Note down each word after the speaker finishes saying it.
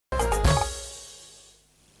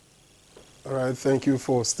All right, thank you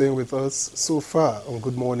for staying with us so far on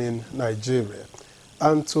Good Morning Nigeria.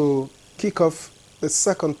 And to kick off the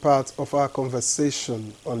second part of our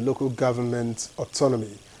conversation on local government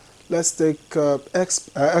autonomy, let's take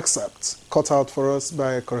excerpts cut out for us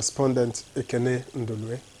by correspondent Ekene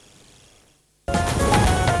Ndolwe.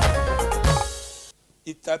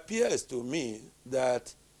 It appears to me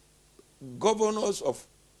that governors of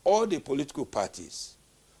all the political parties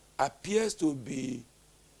appears to be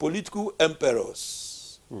political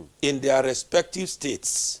emperors in their respective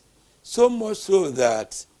states. So much so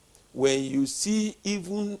that when you see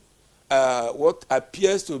even what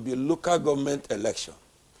appears to be local government election,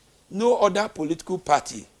 no other political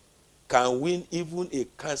party can win even a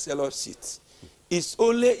councillor seat. It's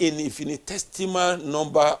only in infinitesimal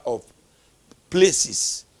number of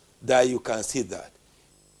places that you can see that.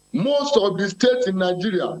 Most of the states in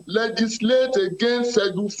Nigeria legislate against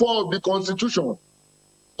Schedule 4 of the Constitution.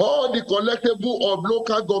 All the collectible of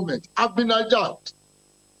local government have been hijacked.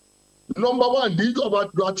 Number one, the issue of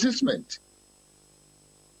advertisement.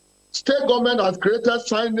 State government has created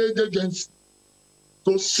signage agencies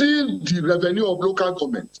to seal the revenue of local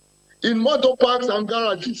government. In motor parks and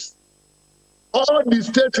garages, all the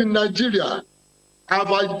states in Nigeria have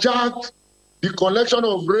hijacked the collection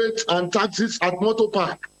of rates and taxes at motor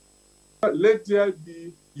park. Let there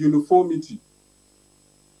be uniformity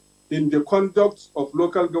in the conduct of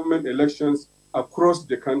local government elections across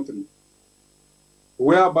the country,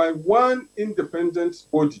 whereby one independent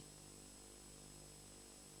body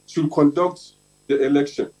should conduct the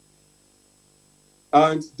election.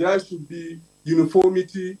 And there should be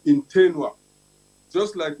uniformity in tenure,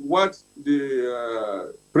 just like what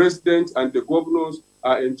the president and the governors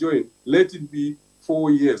are enjoying. Let it be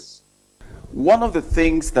 4 years. One of the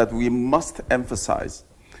things that we must emphasize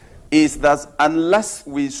is that unless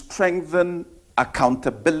we strengthen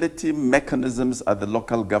accountability mechanisms at the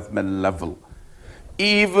local government level,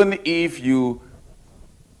 even if you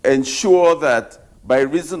ensure that by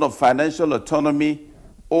reason of financial autonomy,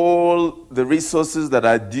 all the resources that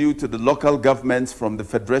are due to the local governments from the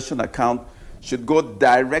federation account should go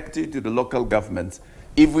directly to the local governments.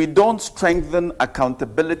 If we don't strengthen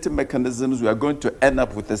accountability mechanisms, we are going to end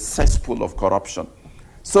up with a cesspool of corruption.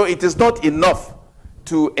 So it is not enough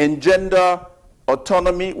to engender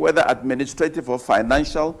autonomy, whether administrative or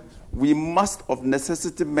financial. We must of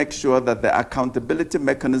necessity make sure that the accountability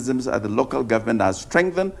mechanisms at the local government are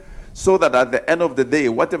strengthened, so that at the end of the day,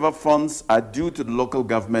 whatever funds are due to the local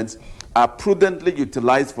governments are prudently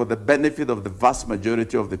utilized for the benefit of the vast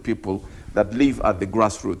majority of the people that live at the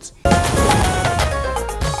grassroots.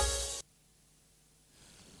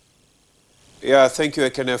 Yeah, thank you,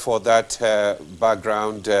 Ekene, for that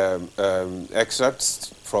background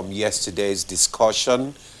excerpts from yesterday's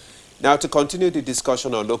discussion. Now, to continue the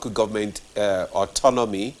discussion on local government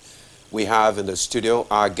autonomy, we have in the studio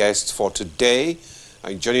our guest for today.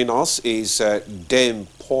 And joining us is Dame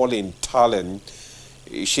Pauline Tallen.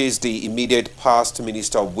 She is the immediate past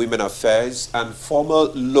Minister of Women Affairs and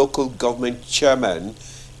former local government chairman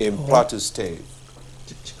in Plateau State.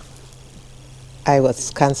 I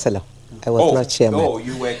was councillor. I was not chairman. Oh,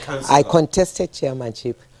 you were councillor. I contested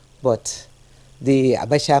chairmanship, but the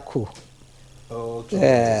Abuja coup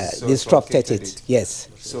disrupted it. Yes.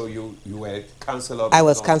 So you were councillor? I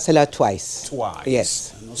was councillor twice. Twice?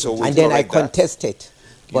 Yes. So and then I contested,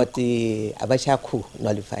 but the Abuja coup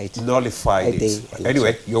nullified. Nullified it.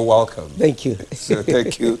 Anyway, you're welcome. Thank you. So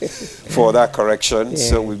thank you for that correction. Yeah.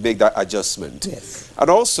 So we make that adjustment. Yes.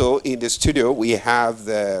 And also in the studio, we have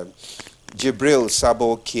the Jibril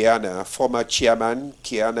Sabo Kiana, former chairman,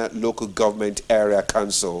 Kiana Local Government Area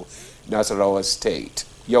Council, Nasarawa State.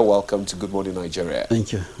 You're welcome to Good Morning Nigeria.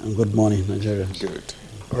 Thank you, and good morning, Nigeria. Good.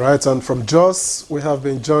 All right, and from Jos, we have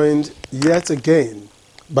been joined yet again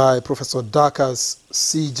by Professor Dakas,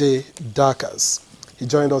 C.J. Dakas. He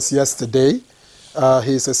joined us yesterday.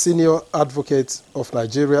 He is a senior advocate of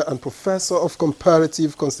Nigeria and professor of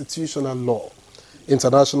comparative constitutional law,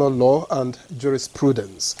 international law, and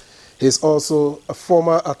jurisprudence. He is also a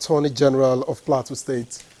former Attorney General of Plateau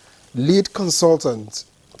State, lead consultant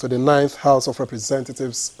to the 9th House of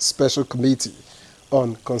Representatives Special Committee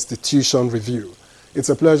on Constitution Review. It's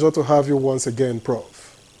a pleasure to have you once again,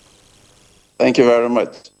 Prof. Thank you very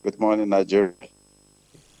much. Good morning, Nigeria.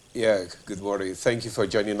 Yeah, good morning. Thank you for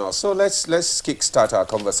joining us. So let's kickstart our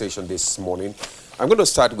conversation this morning. I'm going to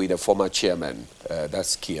start with the former chairman,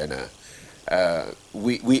 that's Kiana.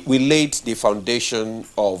 We laid the foundation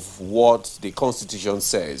of what the Constitution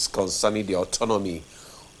says concerning the autonomy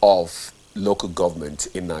of local government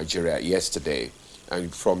in Nigeria yesterday,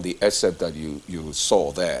 and from the excerpt that you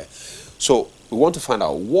saw there. So we want to find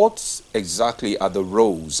out what exactly are the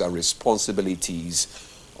roles and responsibilities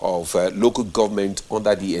of local government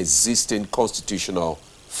under the existing constitutional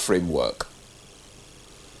framework.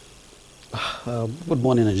 Good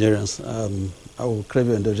morning, Nigerians. I will crave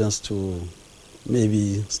your indulgence to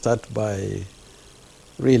maybe start by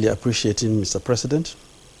really appreciating Mr. President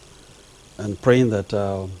and praying that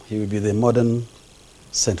he will be the modern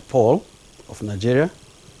St. Paul of Nigeria,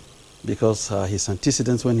 because his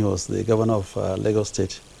antecedents when he was the governor of Lagos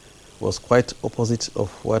State was quite opposite of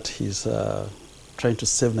what he's trying to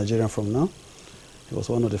save Nigeria from now. He was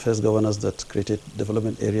one of the first governors that created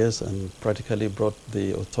development areas and practically brought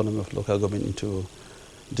the autonomy of local government into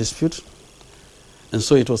dispute. And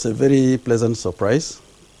so it was a very pleasant surprise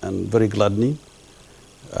and very gladdening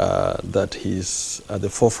that he's at the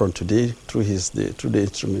forefront today through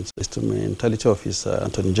the instrumentality of his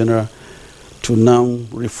Attorney General to now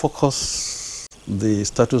refocus the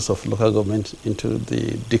status of local government into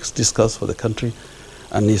the discourse for the country.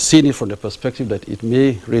 And he's seen it from the perspective that it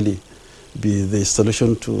may really be the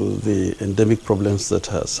solution to the endemic problems that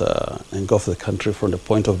has engulfed the country from the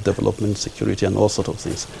point of development, security, and all sorts of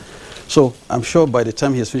things. So I'm sure by the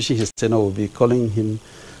time he's finishing his tenure, we'll be calling him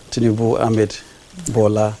Tinubu Ahmed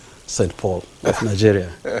Bola St. Paul of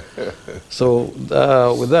Nigeria. So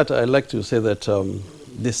with that, I'd like to say that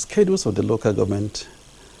the schedules of the local government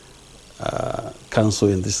council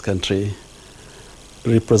in this country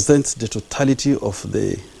represents the totality of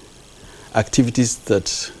the activities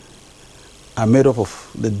that are made up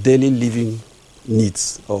of the daily living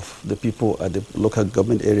needs of the people at the local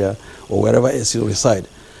government area or wherever else you reside.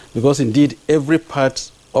 Because indeed, every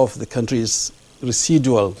part of the country is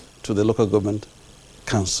residual to the local government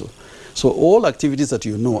council. So all activities that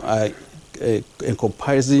you know are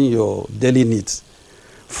encompassing your daily needs,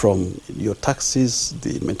 from your taxes,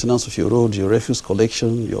 the maintenance of your road, your refuse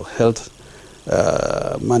collection, your health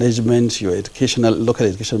management, your local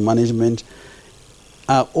education management,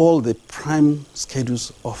 are all the prime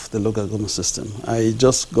schedules of the local government system. I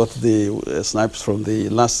just got the snipes from the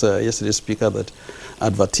yesterday's speaker that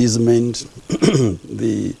advertisement,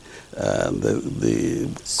 the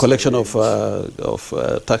collection of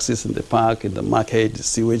taxes in the park, in the market, the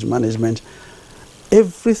sewage management,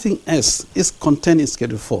 everything else is contained in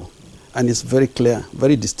Schedule 4, and it's very clear,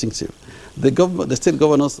 very distinctive. The state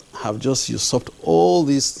governors have just usurped all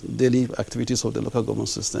these daily activities of the local government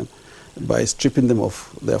system by stripping them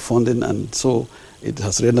of their funding, and so it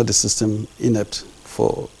has rendered the system inept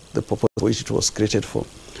for the purpose for which it was created for.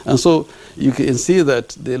 And so you can see that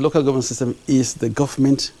the local government system is the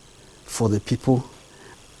government for the people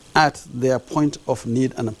at their point of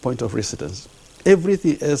need and a point of residence.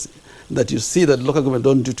 Everything else that you see that local government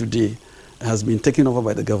don't do today has been taken over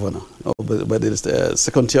by the governor, or by the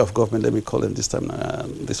second tier of government, let me call them this time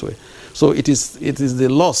this way. So it is the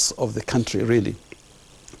loss of the country, really.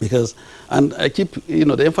 Because, and I keep,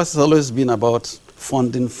 the emphasis has always been about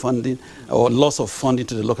funding, or loss of funding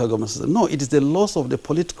to the local government system. No, it is the loss of the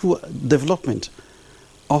political development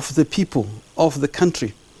of the people, of the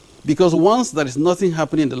country. Because once there is nothing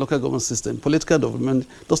happening in the local government system, political development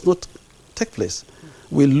does not take place.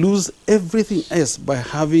 We lose everything else by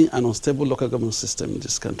having an unstable local government system in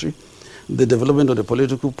this country. The development of the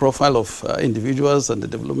political profile of individuals and the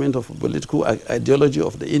development of political ideology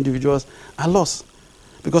of the individuals are lost.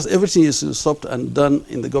 Because everything is usurped and done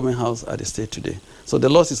in the government house at the state today. So the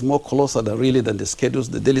loss is more colossal than the schedules,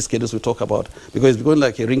 the daily schedules we talk about, because it's becoming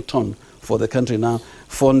like a ringtone for the country now,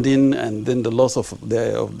 funding, and then the loss of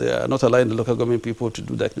not allowing the local government people to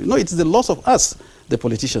do that. No, it's the loss of us, the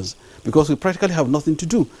politicians, because we practically have nothing to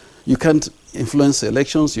do. You can't influence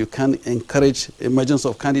elections, you can't encourage emergence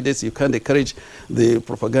of candidates, you can't encourage the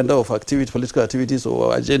propaganda of political activities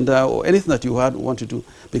or agenda or anything that you want to do,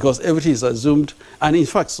 because everything is assumed, and in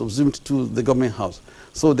fact subsumed to the government house.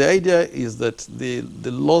 So the idea is that the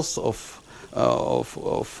loss of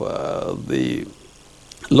the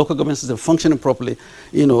local government system functioning properly,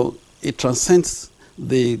 it transcends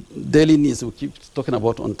the daily needs we keep talking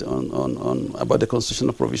about about the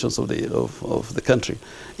constitutional provisions of the country.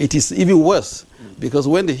 It is even worse, because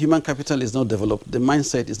when the human capital is not developed, the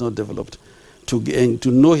mindset is not developed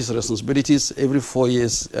to know his responsibilities every 4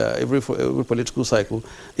 years, every political cycle,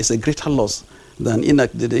 is a greater loss than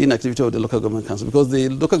the inactivity of the local government council. Because the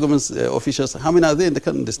local government officials, how many are there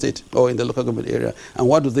in the state or in the local government area? And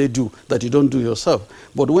what do they do that you don't do yourself?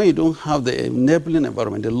 But when you don't have the enabling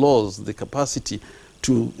environment, the laws, the capacity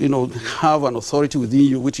to have an authority within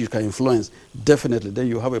you which you can influence, definitely then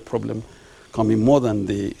you have a problem coming more than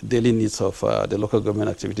the daily needs of the local government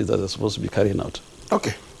activities that are supposed to be carrying out.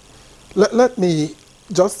 Okay. Let me,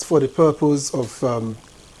 just for the purpose of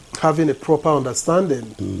having a proper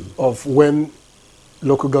understanding of when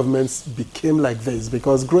local governments became like this.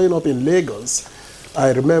 Because growing up in Lagos,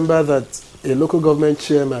 I remember that a local government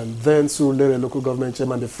chairman, then Surulere local government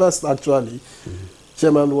chairman, the first actually,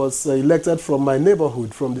 chairman was elected from my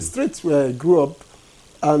neighborhood, from the streets where I grew up.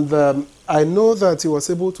 And I know that he was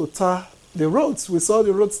able to tar the roads. We saw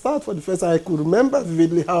the road start for the first time. I could remember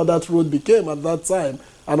vividly how that road became at that time,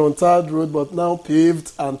 an untarred road, but now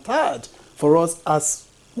paved and tarred for us, as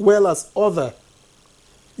well as other,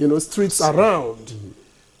 streets around.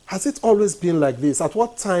 Has it always been like this? At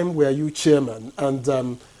what time were you chairman?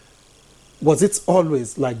 And was it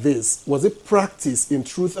always like this? Was it practice in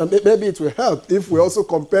truth? And maybe it will help if we also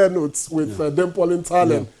compare notes with Dame Pauline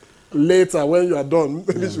Talem later when you are done.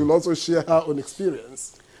 Maybe she will also share her own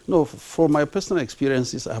experience. No, from my personal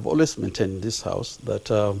experiences, I have always maintained in this house that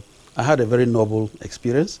I had a very noble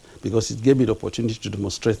experience, because it gave me the opportunity to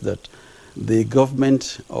demonstrate that the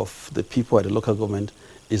government of the people at the local government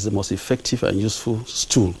is the most effective and useful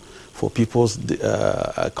tool for people's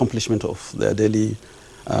accomplishment of their daily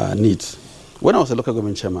needs. When I was a local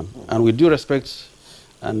government chairman, and with due respect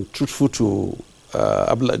and truthful to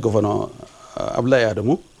Governor Abdullahi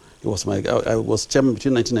Adamu, I was chairman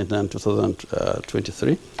between 1999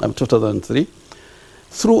 and 2003.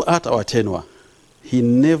 Throughout our tenure, he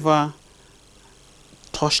never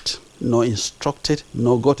touched, nor instructed,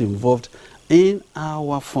 nor got involved in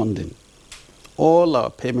our funding. All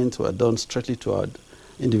our payments were done strictly to our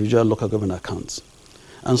individual local government accounts.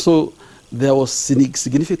 And so there was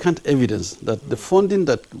significant evidence that the funding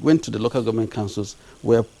that went to the local government councils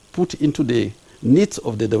were put into the needs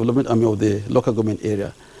of the development of the local government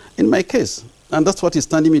area. In my case, and that's what is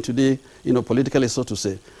standing me today, politically, so to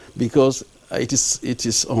say, because it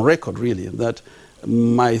is on record, really, that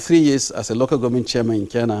my 3 years as a local government chairman in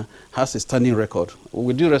Kenya has a standing record.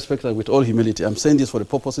 With due respect and with all humility, I'm saying this for the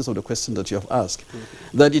purposes of the question that you have asked,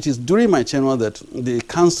 that it is during my tenure that the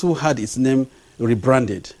council had its name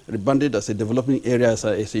rebranded as a developing area, as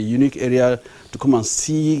a unique area to come and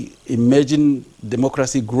see emerging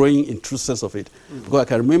democracy growing in true sense of it. Because I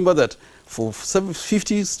can remember that for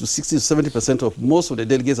 50 to 60 to 70% of most of the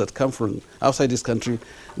delegates that come from outside this country,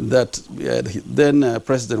 that then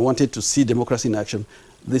president wanted to see democracy in action.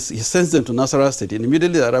 He sends them to Nasarawa State, and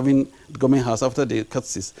immediately arriving at the government house after the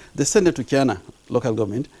cuts, they send them to Kiana local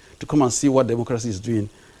government to come and see what democracy is doing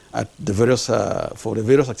at the various for the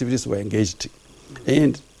various activities we're engaged in.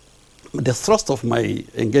 And the thrust of my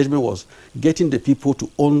engagement was getting the people to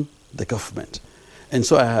own the government. And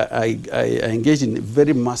so I engaged in a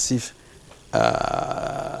very massive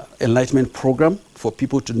enlightenment program for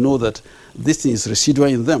people to know that this thing is residual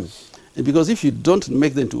in them. And because if you don't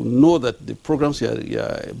make them to know that the programs you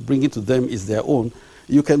are bringing to them is their own,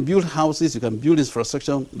 you can build houses, you can build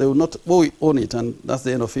infrastructure, they will not own it, and that's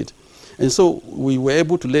the end of it. And so we were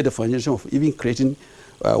able to lay the foundation of even creating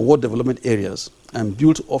ward development areas and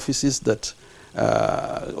build offices that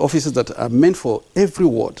are meant for every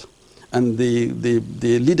ward. And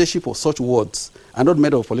the leadership of such wards are not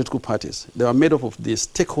made of political parties. They are made up of the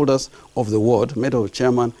stakeholders of the ward, made of a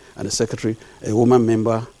chairman and a secretary, a woman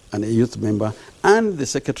member and a youth member, and the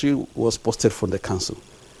secretary was posted from the council.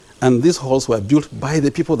 And these halls were built by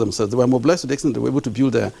the people themselves. They were mobilized to the extent they were able to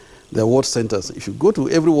build their ward centers. If you go to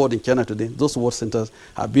every ward in Kenya today, those ward centers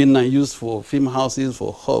have been used for film houses,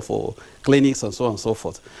 for clinics, and so on and so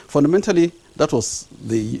forth. Fundamentally, that was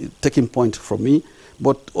the taking point from me.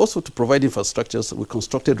 But also to provide infrastructures, we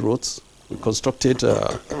constructed roads, we constructed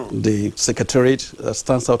the secretariat that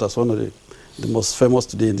stands out as one of the most famous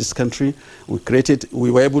today in this country. We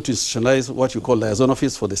were able to institutionalize what you call liaison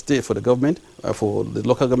office for the state, for the government, for the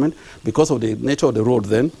local government. Because of the nature of the road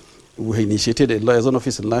then, we initiated a liaison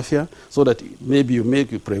office in Lafia so that maybe you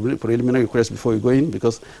make a preliminary request before you go in,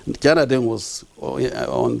 because Ghana then was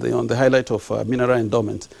on the highlight of mineral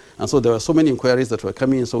endowment. And so there were so many inquiries that were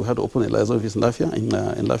coming in, so we had to open a liaison office in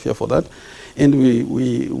Lafia for that. And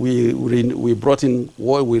we brought in,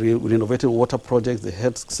 we renovated water projects, the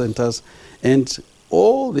health centers, and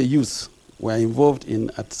all the youth were involved in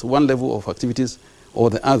at one level of activities or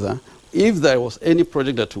the other. If there was any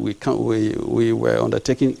project that we were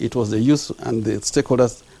undertaking, it was the youth and the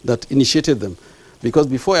stakeholders that initiated them. Because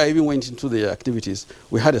before I even went into the activities,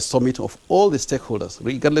 we had a summit of all the stakeholders,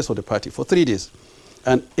 regardless of the party, for 3 days.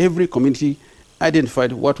 And every community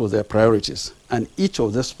identified what was their priorities. And each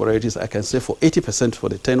of those priorities, I can say for 80% for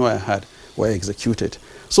the tenure I had, were executed.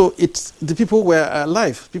 So the people were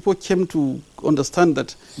alive. People came to understand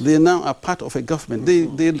that they now are part of a government.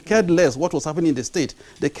 They cared less what was happening in the state.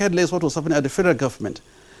 They cared less what was happening at the federal government.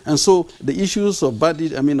 And so the issues of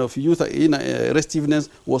youth restiveness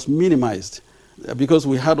was minimized. because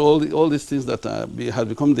we had all these things that had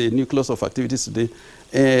become the nucleus of activities today.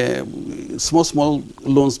 Small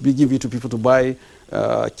loans being given to people to buy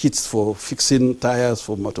kits for fixing tires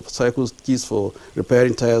for motorcycles, kits for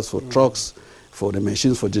repairing tires for trucks, for the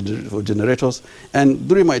machines, for generators. And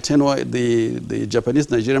during my tenure, the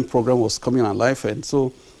Japanese-Nigerian program was coming alive, and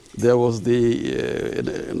so there was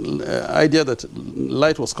the idea that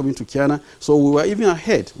light was coming to Kiana. So we were even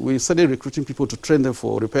ahead. We started recruiting people to train them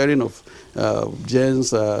for repairing of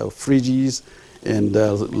gens, fridges, and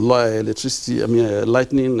electricity,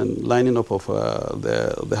 lightning and lining up of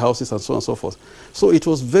the houses and so on and so forth. So it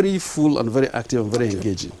was very full and very active and very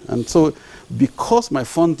engaging. And so because my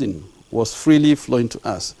funding was freely flowing to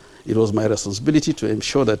us, it was my responsibility to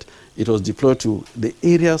ensure that it was deployed to the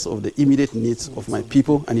areas of the immediate needs of my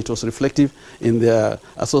people, and it was reflective in their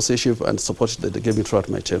association and support that they gave me throughout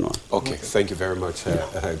my tenure. Okay, thank you very much,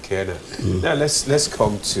 Kiana. Now let's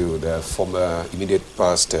come to the former immediate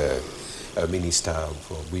past Minister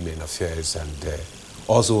for Women Affairs and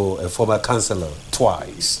also a former councillor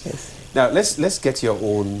twice. Yes. Now let's get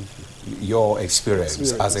your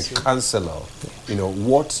experience as a councillor. You know,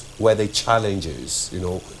 what were the challenges, you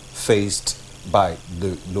know, faced by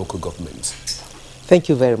the local government? Thank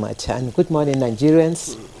you very much, and good morning,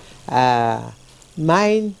 Nigerians.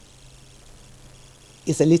 Mine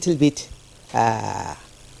is a little bit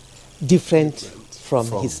different from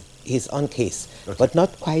his own case, but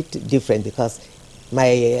not quite different, because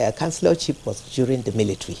my councillorship was during the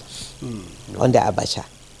military under Abuja.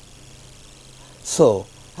 So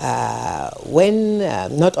when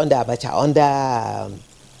not under Abuja, under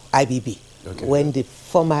IBB, when the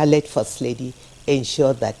former late First Lady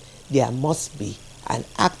ensured that there must be an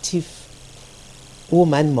active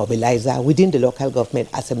woman mobilizer within the local government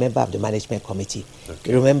as a member of the management committee.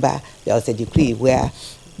 Remember, there was a decree where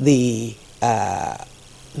the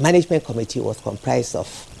management committee was comprised of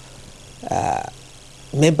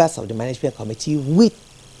members of the management committee with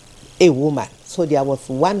a woman. So there was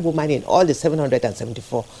one woman in all the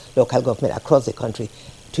 774 local government across the country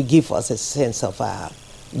to give us a sense of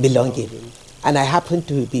belonging. And I happened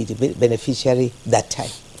to be the beneficiary that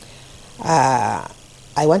time.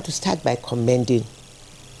 I want to start by commending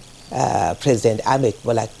President Ahmed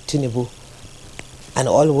Bola Tinubu and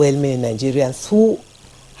all well-meaning Nigerians who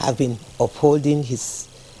have been upholding his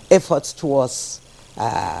efforts towards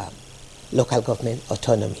local government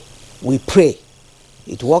autonomy. We pray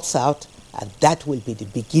it works out, and that will be the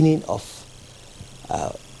beginning of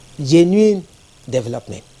genuine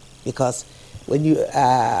development. Because when you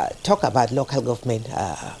talk about local government,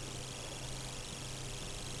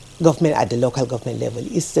 government at the local government level,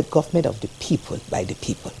 it's the government of the people, by the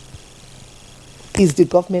people. It's the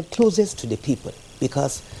government closest to the people,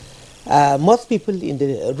 because most people in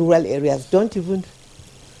the rural areas don't even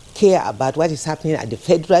care about what is happening at the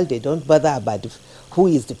federal. They don't bother about who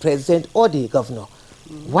is the president or the governor.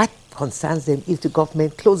 What concerns them is the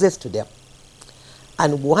government closest to them.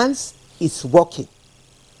 And once it's working,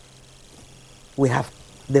 we have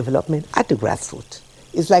development at the grassroots.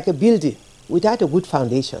 It's like a building. Without a good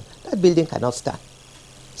foundation, that building cannot stand.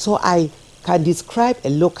 So I can describe a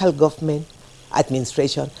local government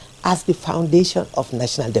administration as the foundation of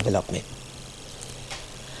national development.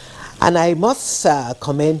 And I must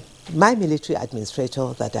commend my military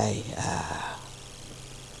administrator that I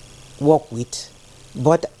work with,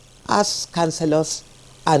 both as councillors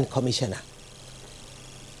and commissioner.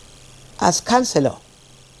 As councillor,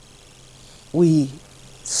 we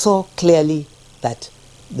saw clearly that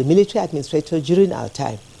the military administrator during our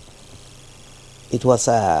time, it was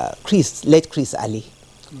late Chris Ali.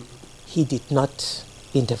 He did not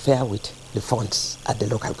interfere with the funds at the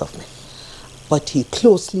local government, but he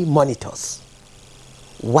closely monitors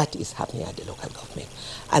what is happening at the local government.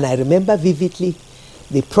 And I remember vividly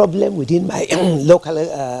the problem within my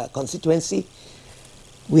local constituency.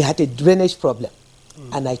 We had a drainage problem,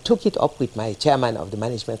 and I took it up with my chairman of the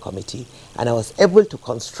management committee, and I was able to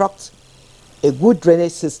construct a good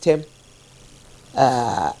drainage system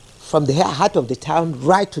from the heart of the town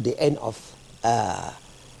right to the end of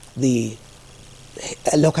the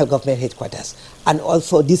local government headquarters, and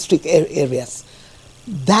also district areas.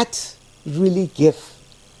 That really gave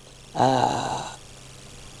the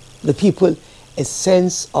people a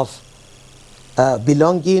sense of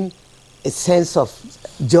belonging, a sense of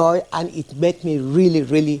joy, and it made me really,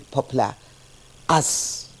 really popular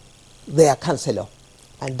as their councillor.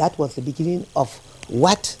 And that was the beginning of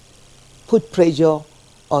what put pressure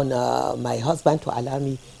on my husband to allow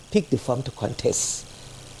me pick the form to contest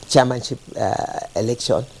chairmanship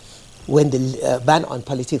election when the ban on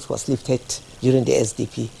politics was lifted during the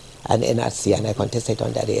SDP and NRC, and I contested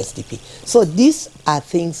under the SDP. So these are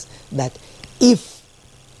things that if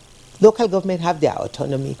local government have their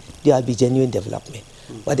autonomy, there will be genuine development.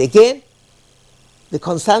 But again, the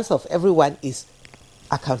concerns of everyone is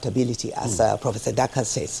accountability, as Professor Daka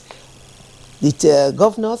says. The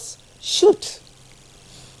governors should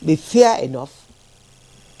be fair enough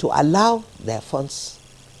to allow their funds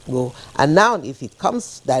go. And now, if it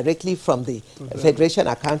comes directly from the Federation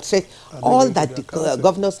account, all that the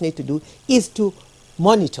governors need to do is to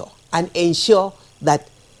monitor and ensure that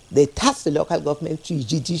they task the local government to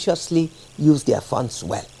judiciously use their funds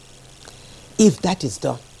well. If that is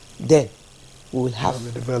done, then we will have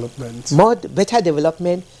better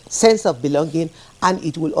development, sense of belonging, and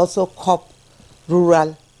it will also curb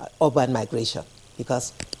rural urban migration.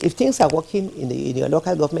 Because if things are working in your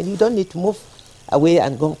local government, you don't need to move away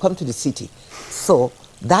and come to the city. So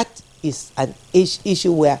that is an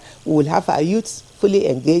issue where we will have our youths fully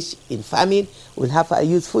engaged in farming, we'll have our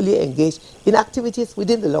youth fully engaged in activities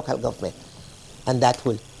within the local government. And that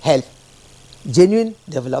will help genuine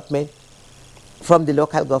development from the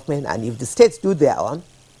local government, and if the states do their own,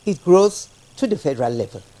 it grows to the federal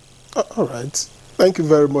level. All right. Thank you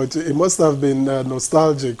very much. It must have been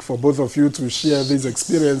nostalgic for both of you to share these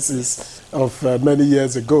experiences of many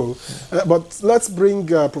years ago. But let's bring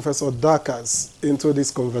Professor Dakas into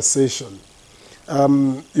this conversation.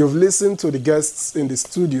 You've listened to the guests in the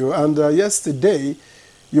studio, and yesterday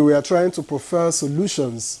you were trying to prefer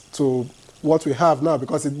solutions to what we have now,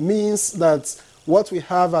 because it means that what we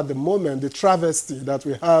have at the moment, the travesty that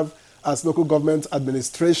we have as local government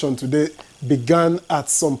administration today, began at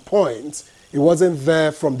some point. It wasn't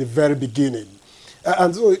there from the very beginning.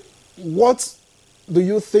 And so what do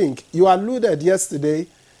you think? You alluded yesterday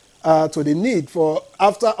to the need for,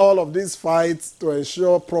 after all of these fights, to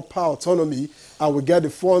ensure proper autonomy, and we get the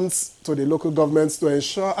funds to the local governments to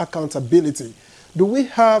ensure accountability. Do we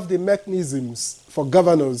have the mechanisms for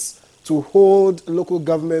governors to hold local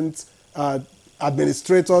government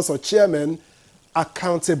administrators or chairmen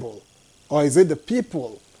accountable? Or is it the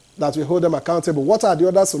people that we hold them accountable? What are the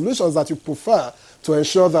other solutions that you prefer to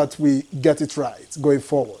ensure that we get it right going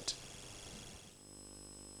forward?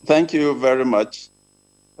 Thank you very much.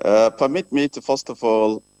 Permit me to, first of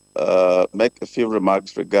all, make a few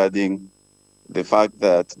remarks regarding the fact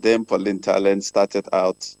that Dame Pauline Talent started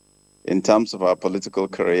out in terms of our political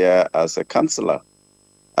career as a councillor.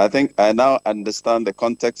 I think I now understand the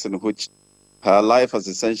context in which her life has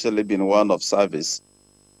essentially been one of service,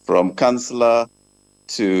 from councillor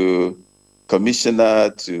to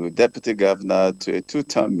commissioner to deputy governor to a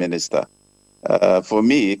two-term minister. For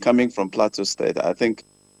me, coming from Plateau State, I think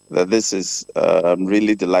that this is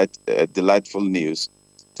really delightful news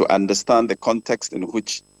to understand the context in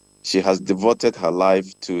which she has devoted her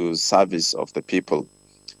life to service of the people.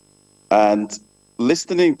 And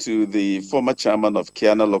listening to the former chairman of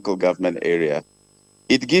Kiana local government area,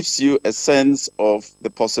 it gives you a sense of the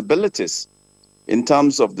possibilities in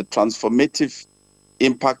terms of the transformative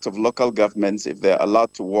impact of local governments if they're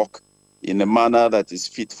allowed to work in a manner that is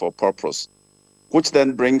fit for purpose. Which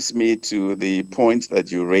then brings me to the point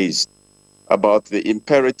that you raised about the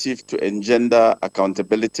imperative to engender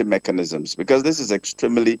accountability mechanisms, because this is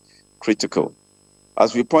extremely critical.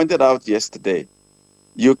 As we pointed out yesterday,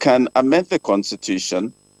 you can amend the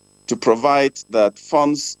Constitution to provide that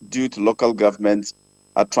funds due to local governments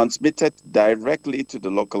are transmitted directly to the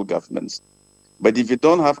local governments. But if you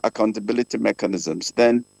don't have accountability mechanisms,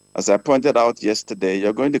 then, as I pointed out yesterday,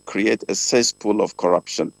 you're going to create a cesspool of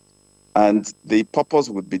corruption. And the purpose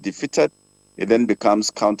would be defeated. It then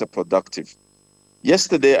becomes counterproductive.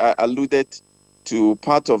 Yesterday, I alluded to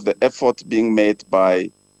part of the effort being made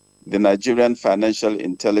by the Nigerian Financial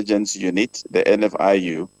Intelligence Unit, the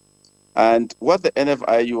NFIU. And what the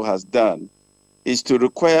NFIU has done is to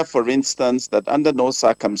require, for instance, that under no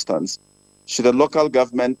circumstance should a local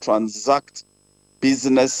government transact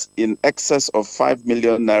business in excess of 5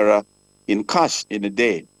 million naira in cash in a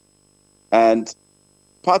day. And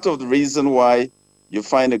part of the reason why you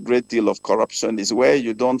find a great deal of corruption is where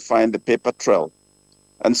you don't find the paper trail.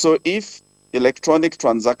 And so if electronic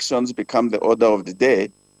transactions become the order of the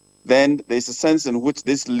day, then there's a sense in which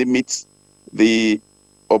this limits the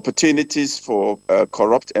opportunities for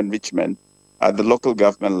corrupt enrichment at the local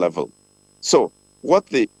government level. So what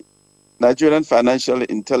the Nigerian Financial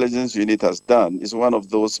Intelligence Unit has done is one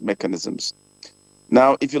of those mechanisms.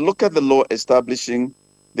 Now, if you look at the law establishing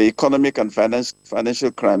the Economic and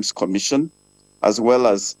Financial Crimes Commission, as well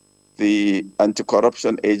as the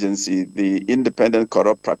Anti-Corruption Agency, the Independent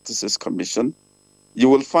Corrupt Practices Commission, you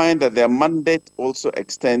will find that their mandate also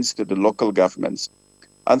extends to the local governments.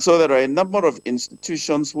 And so there are a number of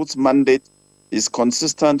institutions whose mandate is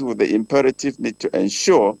consistent with the imperative need to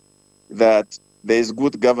ensure that there is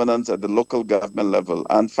good governance at the local government level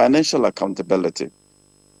and financial accountability.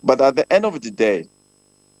 But at the end of the day,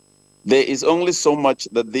 there is only so much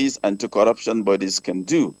that these anti-corruption bodies can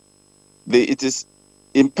do. It is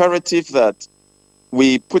imperative that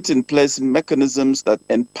we put in place mechanisms that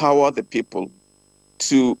empower the people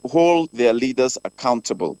to hold their leaders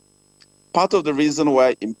accountable. Part of the reason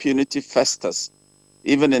why impunity festers,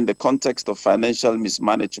 even in the context of financial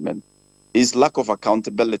mismanagement, is lack of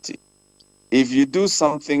accountability. If you do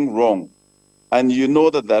something wrong and you know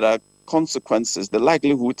that there are consequences, the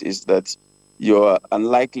likelihood is that you're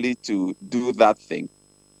unlikely to do that thing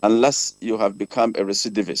unless you have become a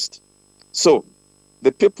recidivist. So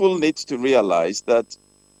the people need to realize that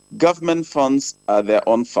government funds are their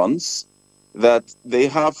own funds, that they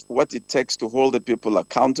have what it takes to hold the people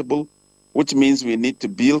accountable, which means we need to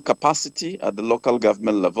build capacity at the local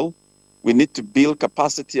government level. We need to build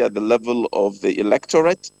capacity at the level of the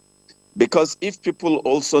electorate, because if people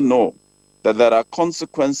also know that there are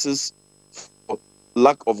consequences for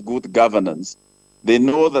lack of good governance, they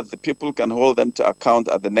know that the people can hold them to account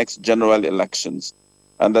at the next general elections,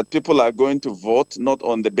 and that people are going to vote not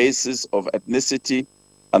on the basis of ethnicity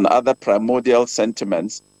and other primordial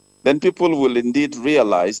sentiments, then people will indeed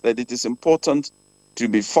realize that it is important to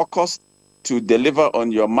be focused, to deliver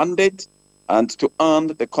on your mandate, and to earn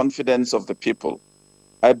the confidence of the people.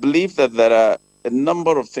 I believe that there are a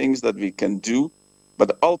number of things that we can do,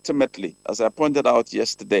 but ultimately, as I pointed out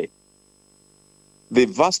yesterday, the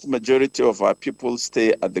vast majority of our people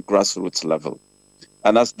stay at the grassroots level.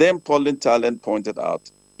 And as Dame Pauline Talent pointed out,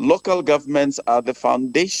 local governments are the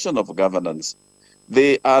foundation of governance.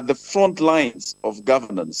 They are the front lines of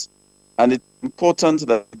governance. And it's important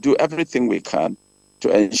that we do everything we can to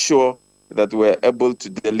ensure that we're able to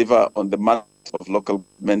deliver on the mandate of local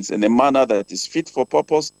governments in a manner that is fit for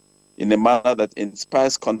purpose, in a manner that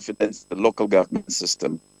inspires confidence in the local government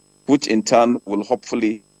system, which in turn will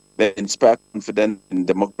hopefully inspire confidence in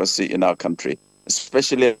democracy in our country,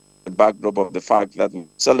 especially the backdrop of the fact that we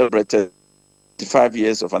celebrated 55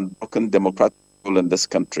 years of unbroken democratic rule in this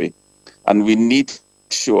country. And we need to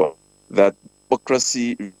ensure that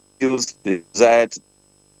democracy yields the desired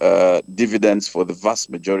dividends for the vast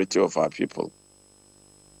majority of our people.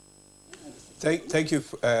 Thank you,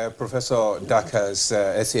 Professor Dakas,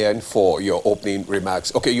 SAN, for your opening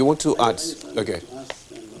remarks. Okay, you want to add? Okay.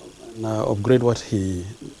 Now upgrade what he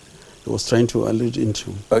was trying to allude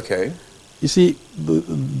into. Okay. You see,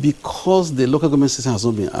 because the local government system has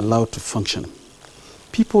not been allowed to function,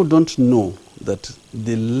 people don't know that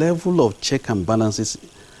the level of check and balances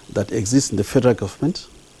that exists in the federal government,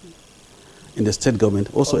 in the state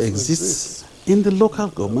government, also exists in the local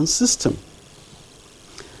government system.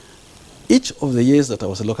 Each of the years that I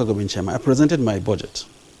was a local government chairman, I presented my budget,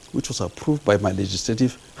 which was approved by my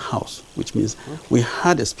legislative house, which means we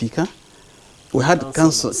had a speaker, we had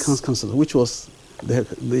council, which was the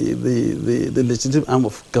legislative arm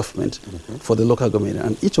of government for the local government.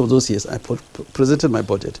 And each of those years, I presented my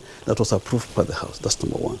budget that was approved by the House. That's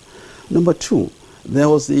number one. Number two, there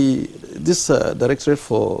was this Directorate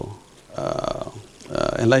for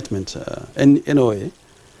Enlightenment, NOA,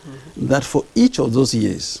 that for each of those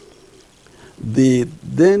years, the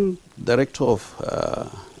then director of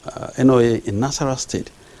NOA in Nasarawa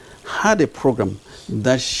State had a program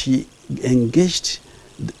that she engaged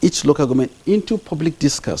each local government into public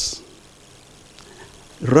discourse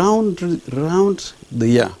round the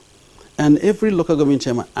year. And every local government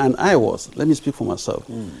chairman, and I was, let me speak for myself,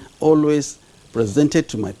 always presented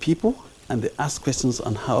to my people, and they asked questions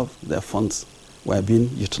on how their funds were being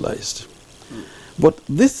utilized. But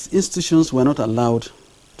these institutions were not allowed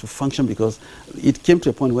to function because it came to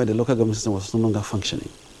a point where the local government system was no longer functioning.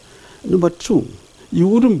 Number two, you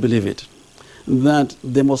wouldn't believe it, that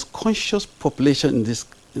the most conscious population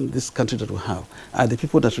in this country that we have are the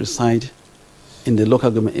people that reside in the local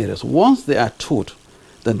government areas. Once they are told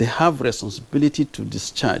that they have responsibility to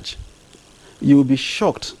discharge, you will be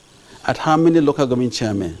shocked at how many local government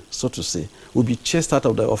chairmen, so to say, will be chased out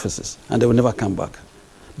of their offices and they will never come back.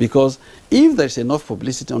 Because if there's enough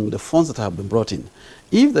publicity on the funds that have been brought in,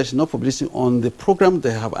 if there's enough publicity on the program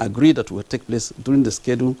they have agreed that will take place during the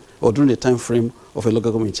schedule or during the time frame of a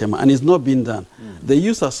local government chairman, and it's not being done, the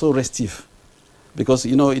youths are so restive. Because,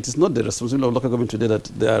 you know, it is not the responsibility of local government today that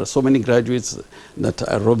there are so many graduates that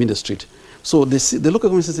are roaming the street. So the local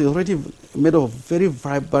government system is already made of very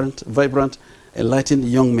vibrant, enlightened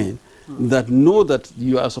young men that know that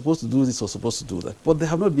you are supposed to do this or supposed to do that. But they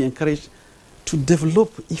have not been encouraged to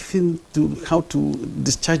develop even to how to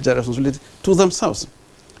discharge their responsibility to themselves.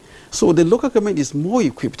 So the local government is more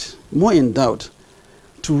equipped, more endowed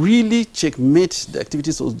to really checkmate the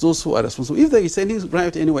activities of those who are responsible. If there is any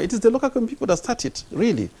riot anywhere, it is the local government people that start it,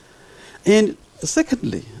 really. And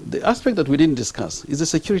secondly, the aspect that we didn't discuss is the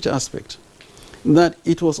security aspect, that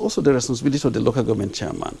it was also the responsibility of the local government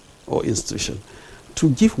chairman or institution to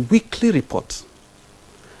give weekly report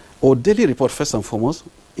or daily report first and foremost,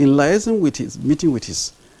 in liaison with his meeting with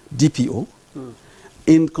his DPO,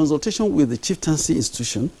 in consultation with the chieftaincy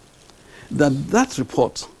institution, that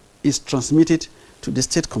report is transmitted to the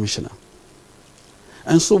state commissioner.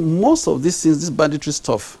 And so most of these things, this banditry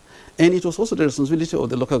stuff, and it was also the responsibility of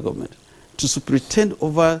the local government to superintend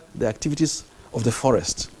over the activities of the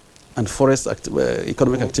forest and forest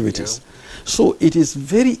economic activities. Yeah. So it is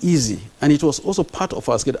very easy, and it was also part of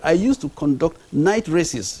our schedule. I used to conduct night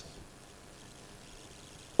races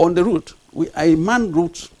on the route. I manned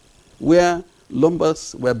routes where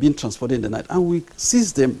lumbers were being transported in the night, and we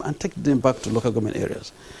seize them and take them back to local government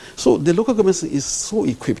areas. So the local government is so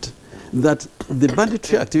equipped that the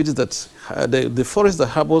banditry activities that the forest that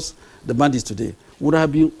harbors the bandits today would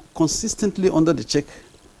have been consistently under the check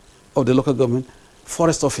of the local government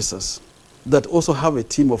forest officers that also have a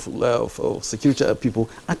team of security people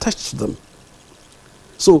attached to them.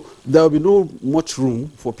 So there will be no much room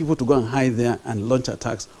for people to go and hide there and launch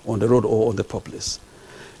attacks on the road or on the populace.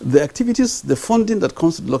 The activities, the funding that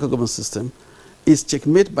comes to the local government system is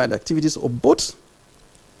checkmate by the activities of both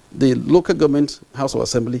the local government House of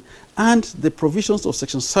Assembly and the provisions of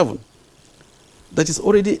Section 7 that is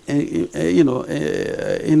already in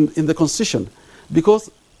the Constitution,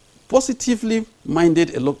 because positively minded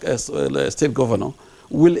a state governor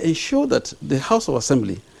will ensure that the House of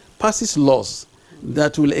Assembly passes laws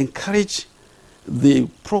that will encourage the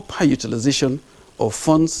proper utilization of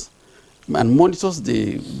funds and monitors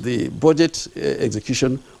the budget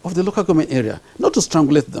execution of the local government area, not to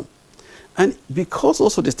strangulate them. And because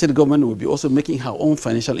also the state government will be also making her own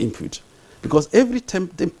financial input, because every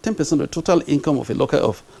 10% of the total income of a local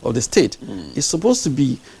of the state is supposed to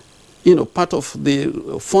be, part of the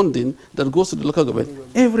funding that goes to the local government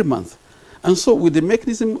every month. And so with the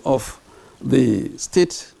mechanism of the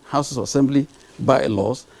state houses of assembly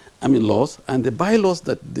laws, and the bylaws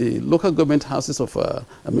that the local government houses of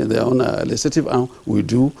their own legislative arm will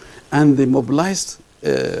do, and the mobilized,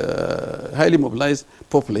 highly mobilized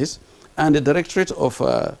populace, and the Directorate of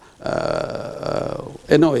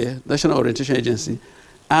NOA, National Orientation Agency,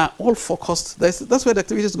 are all focused. That's where the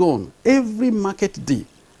activities go on every market day.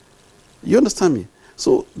 You understand me?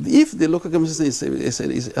 So if the local government system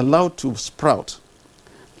is allowed to sprout,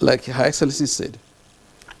 like Her Excellency said,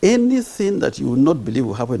 anything that you will not believe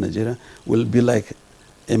will happen in Nigeria will be like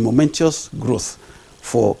a momentous growth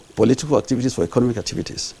for political activities, for economic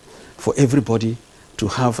activities, for everybody to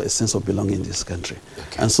have a sense of belonging in this country.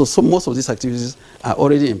 Okay. And so most of these activities are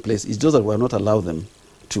already in place. It's just that we are not allowed them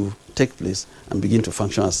to take place and begin to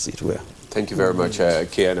function as it were. Thank you very much,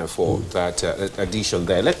 Kiana, for that addition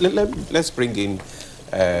there. Let's bring in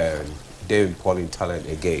David Pauline Talent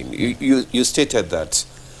again. You stated that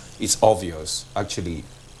it's obvious, actually,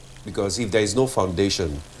 because if there is no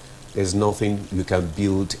foundation, there's nothing you can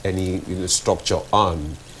build any structure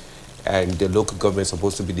on. And the local government is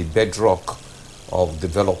supposed to be the bedrock of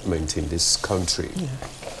development in this country. Yeah.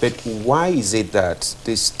 But why is it that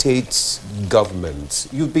the state government,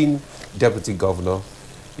 you've been deputy governor,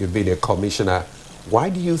 you've been a commissioner, why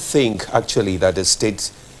do you think actually that the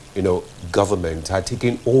state government are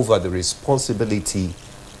taking over the responsibility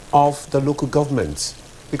of the local government?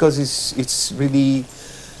 Because it's really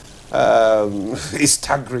it's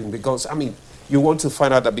staggering, because you want to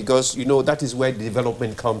find out that, because that is where the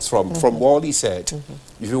development comes from. From what he said,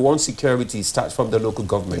 if you want security, start from the local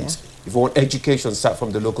government. Yeah. If you want education, start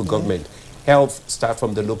from the local government. Health, start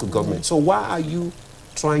from the local government. So why are you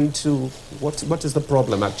trying to, what is the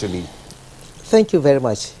problem actually? Thank you very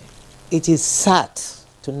much. It is sad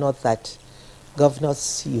to note that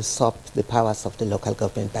governors usurp the powers of the local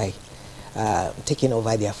government by taking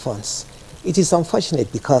over their funds. It is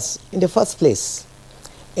unfortunate because, in the first place,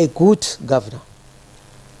 a good governor,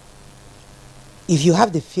 if you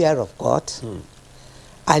have the fear of God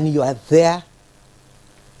and you are there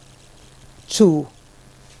to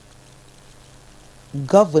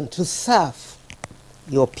govern, to serve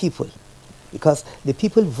your people, because the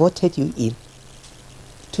people voted you in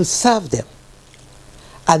to serve them,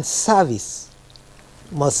 and service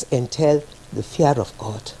must entail the fear of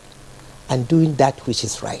God and doing that which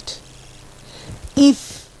is right.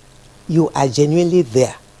 If you are genuinely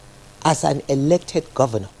there as an elected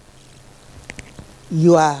governor,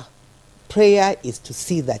 your prayer is to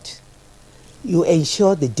see that you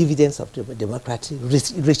ensure the dividends of the democracy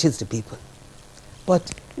reaches the people.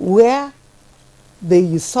 But where they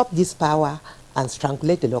usurp this power and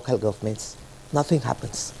strangulate the local governments, nothing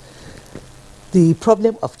happens. The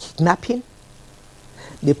problem of kidnapping,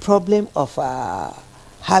 the problem of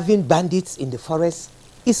having bandits in the forest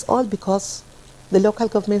is all because the local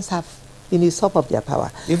governments have been usurped of their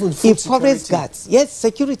power. Even food forest guards, yes,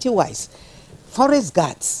 security-wise, forest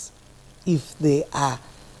guards, if they are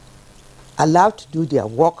allowed to do their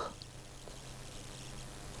work,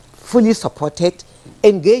 fully supported,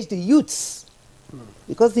 engage the youths,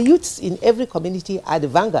 because the youths in every community are the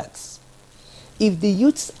vanguards. If the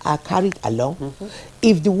youths are carried along,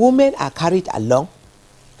 if the women are carried along,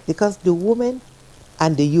 because the women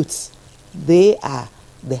and the youths, they are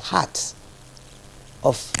the heart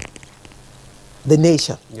of the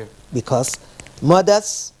nation, because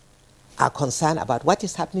mothers are concerned about what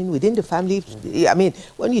is happening within the family. I mean,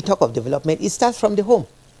 when you talk of development, it starts from the home,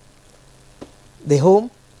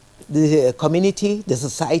 the community, the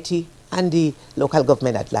society, and the local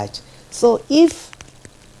government at large. So if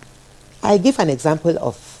I give an example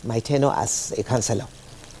of my tenure as a councillor.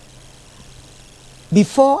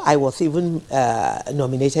 Before I was even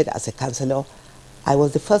nominated as a councillor, I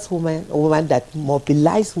was the first woman that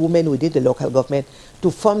mobilized women within the local government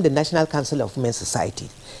to form the National Council of Women Society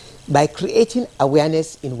by creating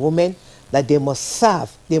awareness in women that they must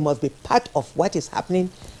serve, they must be part of what is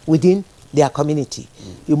happening within their community.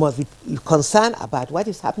 You must be concerned about what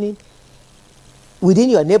is happening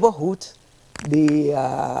within your neighborhood, the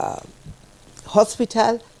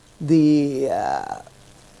hospital, that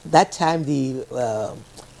time the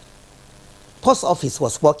post office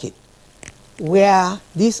was working, where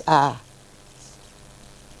these are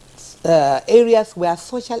areas where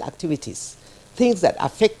social activities, things that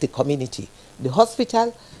affect the community, the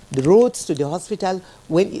hospital, the roads to the hospital,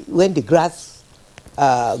 when the grass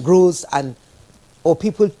grows or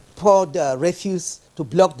people pour the refuse to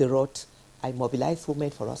block the road, I mobilize women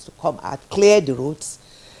for us to come out, clear the roads,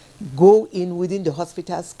 go in within the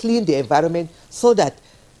hospitals, clean the environment so that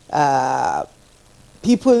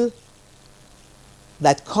people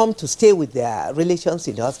that come to stay with their relations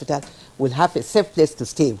in the hospital will have a safe place to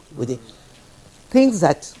stay with it. Things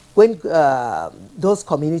that when those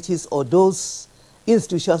communities or those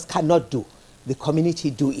institutions cannot do, the community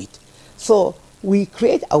do it. So we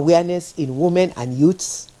create awareness in women and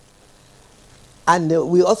youths, and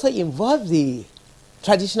we also involve the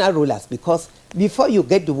traditional rulers, because before you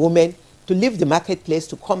get the women to leave the marketplace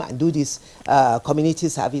to come and do this community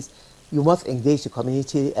service, you must engage the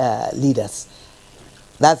community leaders.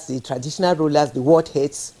 That's the traditional rulers, the ward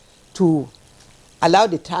heads, to allow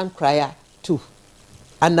the town crier to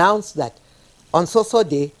announce that on so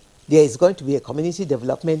day there is going to be a community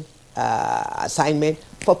development assignment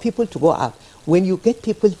for people to go out. When you get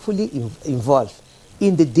people fully involved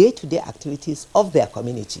in the day-to-day activities of their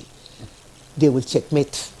community, they will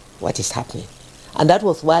checkmate what is happening. And that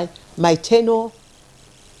was why my tenure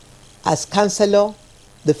as councillor,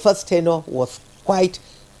 the first tenure, was quite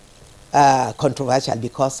controversial,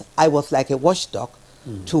 because I was like a watchdog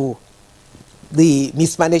to the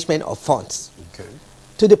mismanagement of funds. Okay.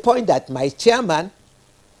 To the point that my chairman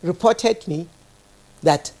reported me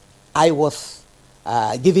that I was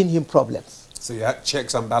giving him problems. So you had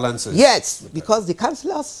checks and balances? Yes, because the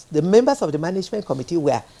councillors, the members of the management committee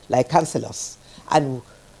were like councillors. And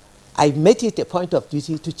I made it a point of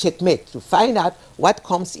duty to checkmate, to find out what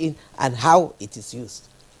comes in and how it is used.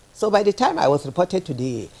 So by the time I was reported to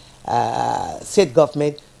the state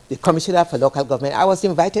government, the commissioner for local government, I was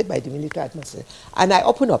invited by the military administration, and I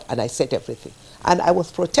opened up and I said everything. And I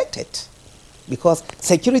was protected because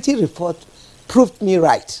security report proved me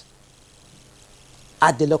right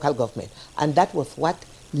at the local government. And that was what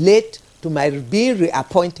led to my being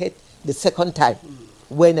reappointed the second time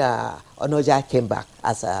when Onoja came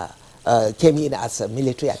in as a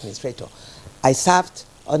military administrator. I served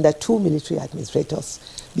under 2 military administrators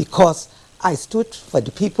because I stood for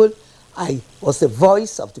the people, I was the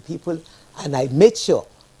voice of the people, and I made sure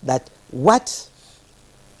that what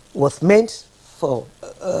was meant for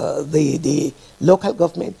the local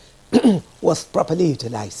government was properly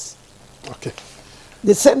utilized. Okay.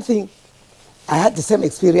 The same thing, I had the same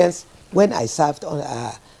experience when I served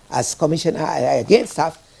as commissioner. I again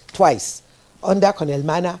served twice under Colonel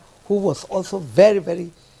Mana, who was also very,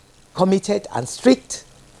 very committed and strict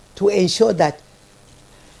to ensure that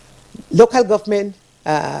local government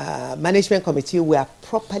management committee were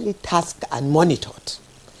properly tasked and monitored.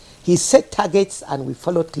 He set targets and we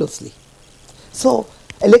followed closely. So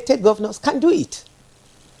elected governors can do it.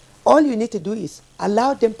 All you need to do is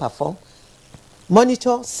allow them perform,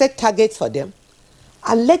 monitor, set targets for them,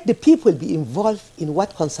 and let the people be involved in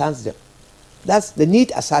what concerns them. That's the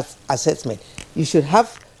need assessment. You should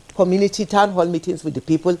have community town hall meetings with the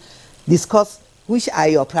people, discuss which are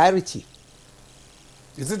your priority.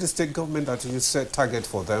 Is it the state government that you set target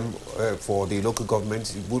for them, for the local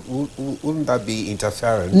government? Wouldn't that be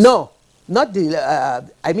interference? No, not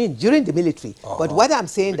the, I mean during the military. But what I'm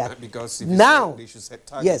saying that because if now, they should set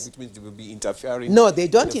targets, yes, which means they will be interfering. No, they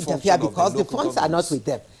don't interfere because the funds are not with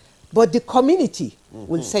them. But the community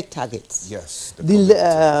will set targets. Yes.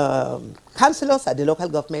 The councillors at the local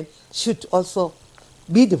government should also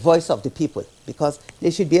be the voice of the people, because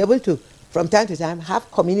they should be able to, from time to time, have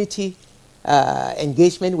community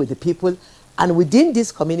engagement with the people. And within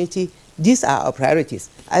this community, these are our priorities.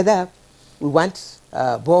 Either we want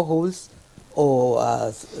boreholes or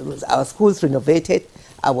our schools renovated,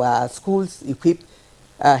 our schools equipped,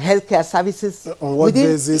 healthcare services. On what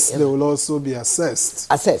basis they will also be assessed?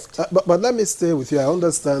 Assessed. But let me stay with you. I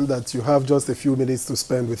understand that you have just a few minutes to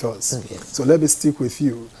spend with us. Yes. So let me stick with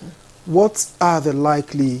you. What are the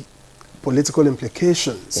likely political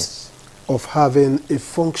implications of having a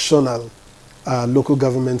functional local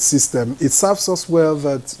government system? It serves us well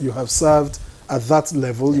that you have served at that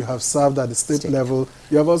level, you have served at the state level,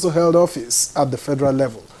 you have also held office at the federal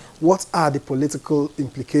level. What are the political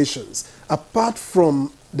implications? Apart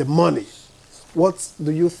from the money, what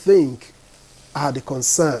do you think are the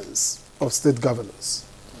concerns of state governors?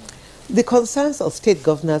 The concerns of state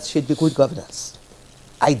governors should be good governors.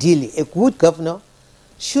 Ideally, a good governor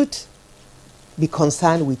should be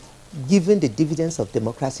concerned with giving the dividends of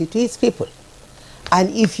democracy to its people.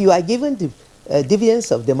 And if you are giving the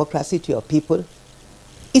dividends of democracy to your people,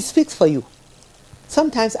 it speaks for you.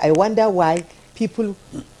 Sometimes I wonder why people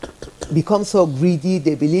become so greedy.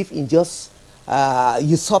 They believe in just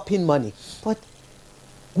usurping money. But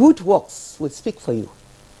good works will speak for you.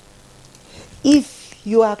 If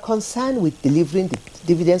you are concerned with delivering the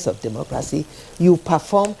dividends of democracy, you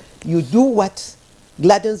perform, you do what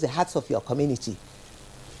gladdens the hearts of your community,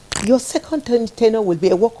 your second tenure will be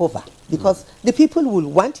a walkover, because the people will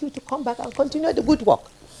want you to come back and continue the good work.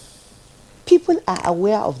 People are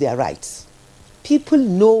aware of their rights. People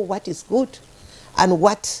know what is good and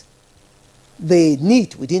what they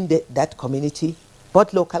need within that community,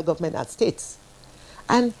 both local government and states.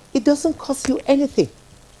 And it doesn't cost you anything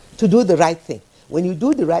to do the right thing. When you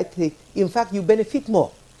do the right thing, in fact, you benefit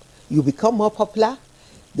more. You become more popular,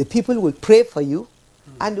 the people will pray for you,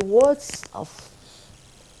 and the words of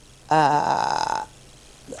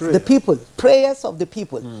the people, prayers of the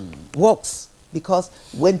people works, because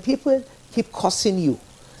when people keep cursing you,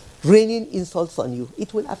 raining insults on you,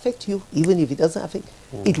 it will affect you. Even if it doesn't affect,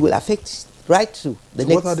 it will affect right through the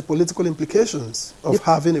next. What are the political implications of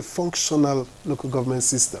having a functional local government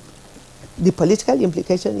system? The political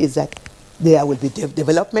implication is that there will be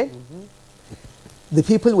development, the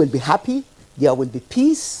people will be happy, there will be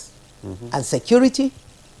peace and security,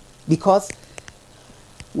 because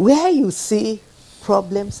where you see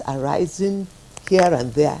problems arising here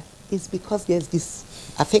and there is because there's this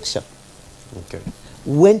affection. Okay.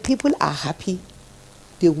 When people are happy,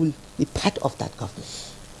 they will be part of that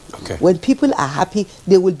government. Okay. When people are happy,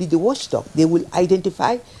 they will be the watchdog. They will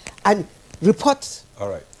identify and report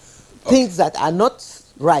things that are not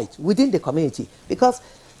right within the community. Because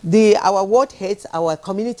our ward heads, our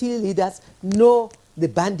community leaders know the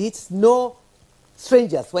bandits, know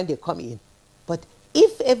strangers when they come in. But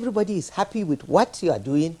if everybody is happy with what you are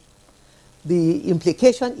doing, the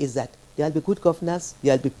implication is that there will be good governance,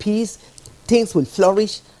 there will be peace, things will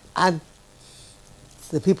flourish, and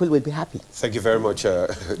the people will be happy. Thank you very much,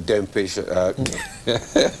 Dame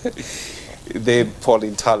the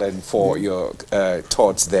Pauline Talent, for your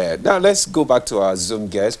thoughts there. Now let's go back to our Zoom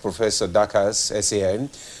guest, Professor Dakas, SAN.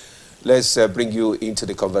 Let's bring you into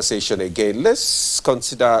the conversation again. Let's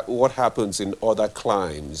consider what happens in other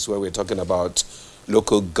climes where we're talking about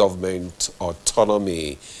local government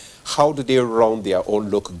autonomy. How do they run their own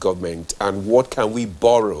local government, and what can we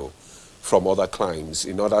borrow from other climes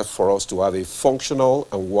in order for us to have a functional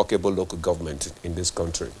and workable local government in this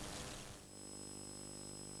country?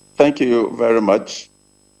 Thank you very much.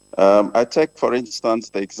 I take, for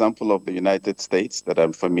instance, the example of the United States that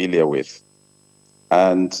I'm familiar with.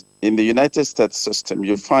 And in the United States system,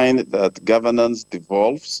 you find that governance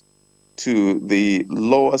devolves to the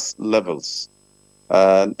lowest levels.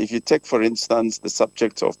 If you take, for instance, the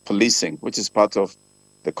subject of policing, which is part of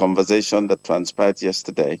the conversation that transpired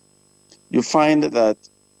yesterday, you find that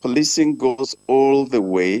policing goes all the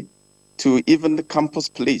way to even the campus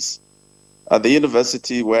police. At the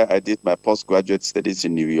university where I did my postgraduate studies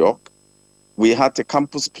in New York, we had a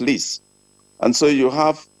campus police. And so you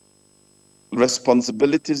have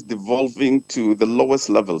responsibilities devolving to the lowest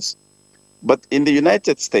levels. But in the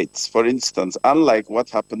United States, for instance, unlike what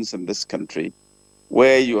happens in this country,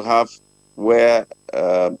 where you have,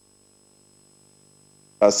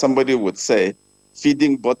 somebody would say,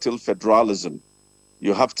 feeding bottle federalism.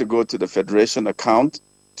 You have to go to the federation account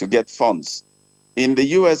to get funds. In the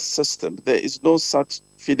US system, there is no such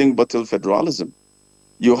feeding bottle federalism.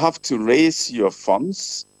 You have to raise your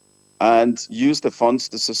funds and use the funds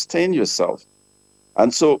to sustain yourself.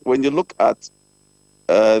 And so when you look at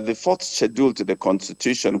the fourth schedule to the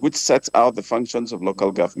Constitution, which sets out the functions of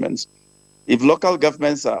local governments, if local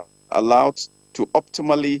governments are allowed to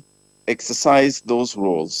optimally exercise those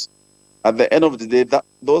roles, at the end of the day,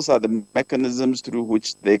 those are the mechanisms through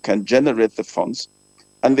which they can generate the funds.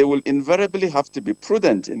 And they will invariably have to be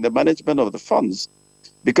prudent in the management of the funds,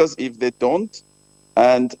 because if they don't,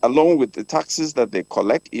 and along with the taxes that they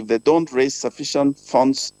collect, if they don't raise sufficient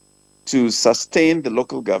funds to sustain the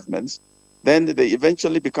local governments, then they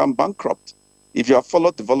eventually become bankrupt. If you have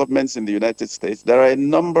followed developments in the United States, there are a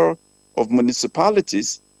number of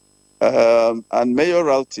municipalities and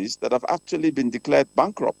mayoralties that have actually been declared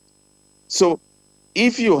bankrupt. So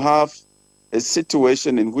if you have a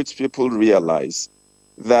situation in which people realize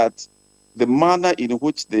that the manner in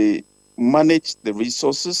which they manage the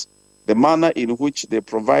resources, the manner in which they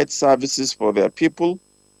provide services for their people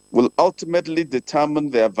will ultimately determine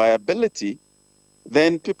their viability,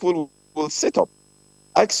 then people will sit up.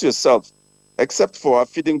 Ask yourself, except for our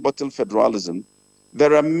feeding bottle federalism,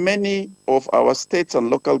 there are many of our states and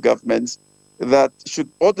local governments that should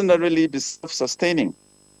ordinarily be self-sustaining,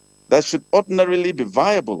 that should ordinarily be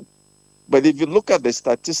viable. But if you look at the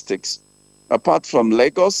statistics, apart from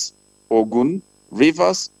Lagos, Ogun,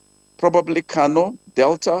 Rivers, probably Kano,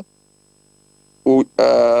 Delta,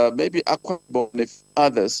 maybe Akwa Ibom, and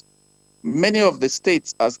others, many of the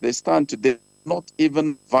states as they stand today are not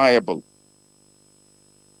even viable.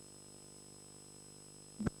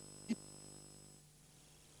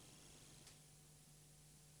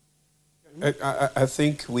 I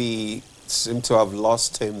think we seem to have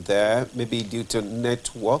lost him there, maybe due to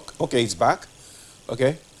network. Okay, he's back.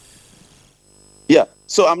 Okay. Yeah,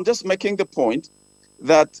 so I'm just making the point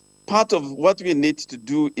that part of what we need to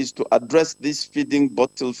do is to address this feeding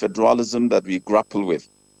bottle federalism that we grapple with.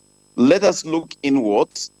 Let us look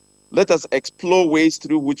inwards. Let us explore ways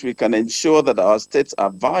through which we can ensure that our states are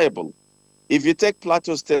viable. If you take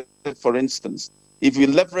Plateau State, for instance, if we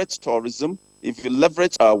leverage tourism, if we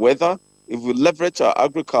leverage our weather, if we leverage our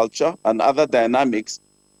agriculture and other dynamics,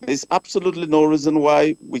 there's absolutely no reason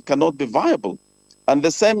why we cannot be viable. And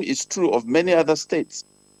the same is true of many other states.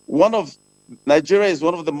 Nigeria is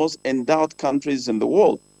one of the most endowed countries in the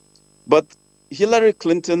world. But Hillary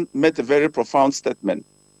Clinton made a very profound statement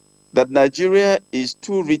that Nigeria is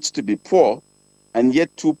too rich to be poor and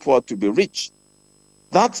yet too poor to be rich.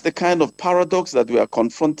 That's the kind of paradox that we are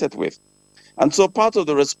confronted with. And so part of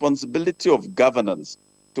the responsibility of governance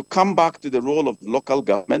to come back to the role of local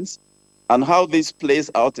governments and how this plays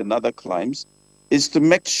out in other climes is to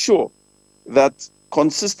make sure that,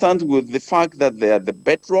 consistent with the fact that they are the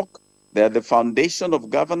bedrock, they are the foundation of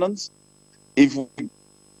governance, if we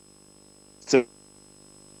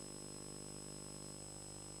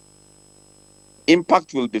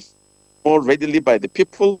impact will be more readily by the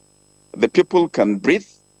people can breathe,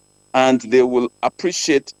 and they will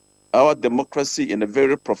appreciate our democracy in a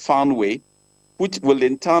very profound way, which will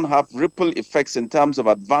in turn have ripple effects in terms of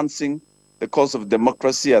advancing the cause of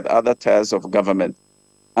democracy at other tiers of government.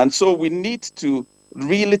 And so we need to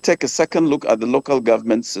really take a second look at the local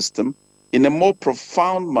government system in a more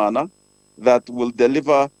profound manner that will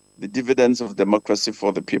deliver the dividends of democracy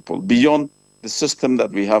for the people beyond the system that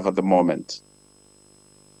we have at the moment.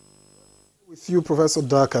 With you, Professor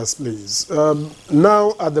Darkas, please.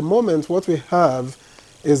 Now, at the moment, what we have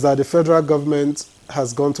is that the federal government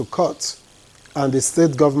has gone to court and the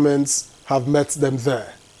state governments have met them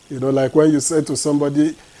there. You know, like when you say to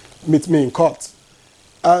somebody, meet me in court.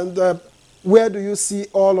 And where do you see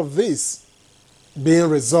all of this being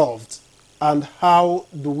resolved? And how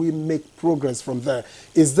do we make progress from there?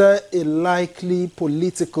 Is there a likely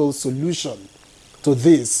political solution to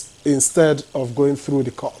this instead of going through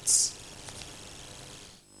the courts?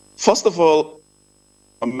 First of all,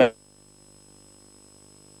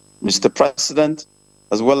 Mr. President,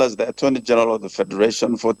 as well as the Attorney General of the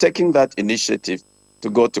Federation, for taking that initiative to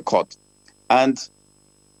go to court. And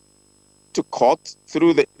to court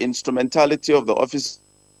through the instrumentality of the office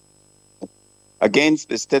against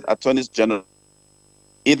the state attorneys general.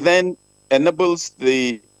 It then enables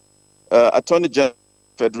the Attorney General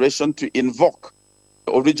Federation to invoke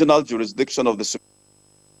original jurisdiction of the Supreme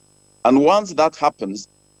Court. And once that happens,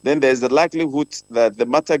 then there's the likelihood that the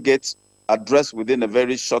matter gets addressed within a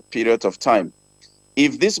very short period of time.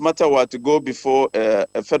 If this matter were to go before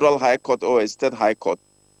a federal high court or a state high court,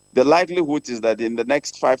 the likelihood is that in the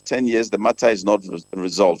next 5-10 years, the matter is not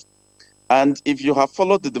resolved. And if you have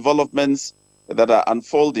followed the developments that are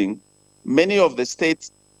unfolding, many of the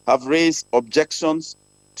states have raised objections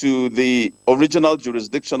to the original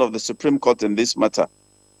jurisdiction of the Supreme Court in this matter.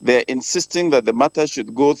 They're insisting that the matter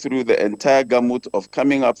should go through the entire gamut of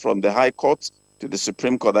coming up from the High Court to the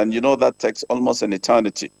Supreme Court. And you know that takes almost an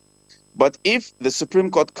eternity. But if the Supreme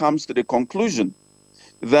Court comes to the conclusion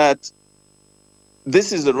that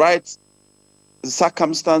this is the right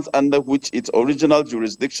circumstance under which its original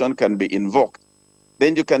jurisdiction can be invoked,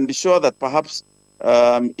 then you can be sure that perhaps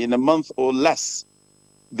in a month or less,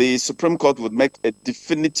 the Supreme Court would make a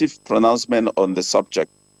definitive pronouncement on the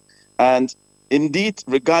subject. And indeed,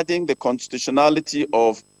 regarding the constitutionality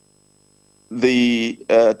of the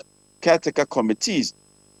caretaker committees,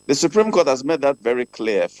 the Supreme Court has made that very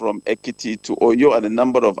clear, from Ekiti to Oyo and a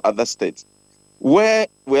number of other states. Where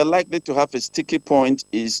we're likely to have a sticky point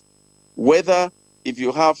is whether, if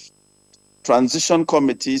you have transition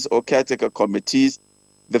committees or caretaker committees,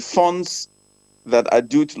 the funds that are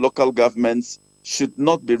due to local governments should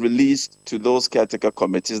not be released to those caretaker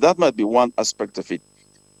committees. That might be one aspect of it.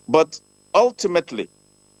 But ultimately,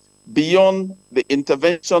 beyond the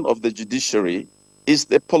intervention of the judiciary is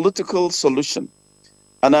the political solution.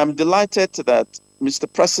 And I'm delighted that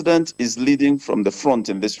Mr. President is leading from the front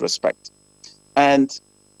in this respect. And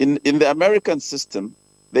in the American system,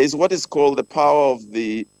 there is what is called the power of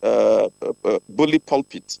the bully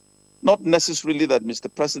pulpit. Not necessarily that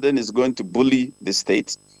Mr. President is going to bully the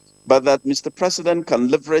states, but that Mr. President can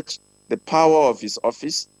leverage the power of his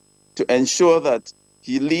office to ensure that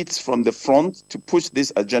he leads from the front to push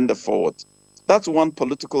this agenda forward. That's one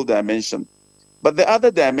political dimension. But the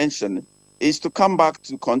other dimension is to come back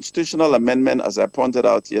to constitutional amendment, as I pointed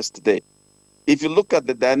out yesterday. If you look at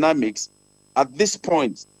the dynamics, at this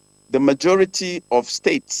point, the majority of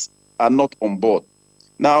states are not on board.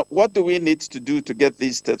 Now, what do we need to do to get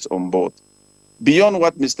these states on board? Beyond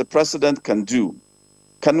what Mr. President can do,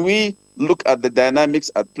 can we look at the dynamics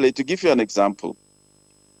at play? To give you an example,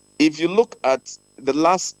 if you look at the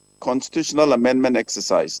last constitutional amendment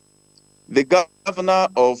exercise, the governor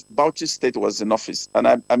of Bauchi State was in office. And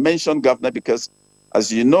I mentioned governor because,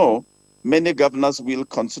 as you know, many governors wield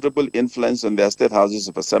considerable influence on their state houses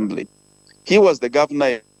of assembly. He was the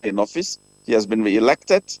governor in office. He has been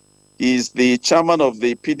re-elected. He is the chairman of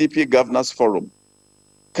the PDP Governors Forum.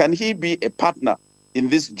 Can he be a partner in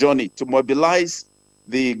this journey to mobilize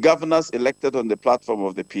the governors elected on the platform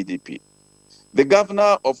of the PDP? The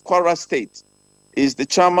governor of Kwara State is the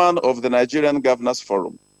chairman of the Nigerian Governors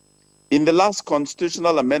Forum. In the last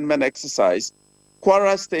constitutional amendment exercise,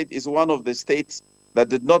 Kwara State is one of the states that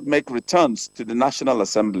did not make returns to the National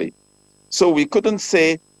Assembly. So we couldn't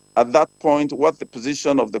say at that point what the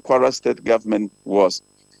position of the Kwara State government was.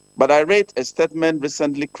 But I read a statement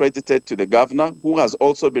recently credited to the governor, who has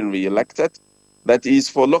also been re-elected, that is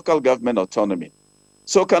for local government autonomy.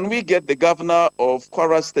 So can we get the governor of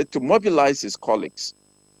Kwara State to mobilize his colleagues?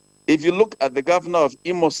 If you look at the governor of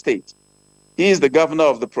Imo State, he is the governor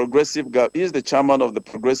of the he is the chairman of the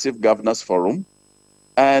Progressive Governors Forum.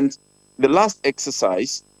 And the last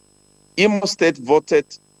exercise, Imo State voted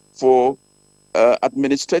for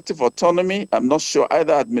administrative autonomy. I'm not sure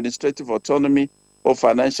either administrative autonomy or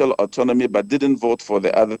financial autonomy, but didn't vote for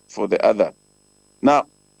the other. Now,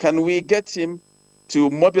 can we get him to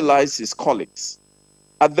mobilize his colleagues?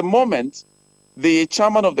 At the moment, the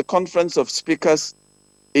chairman of the Conference of Speakers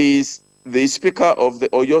is the Speaker of the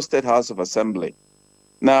Oyo State House of Assembly.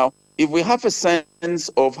 Now, if we have a sense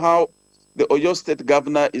of how the Oyo State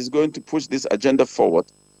governor is going to push this agenda forward,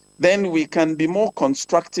 then we can be more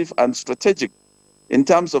constructive and strategic in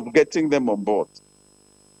terms of getting them on board.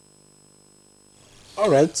 All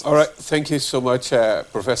right. Thank you so much,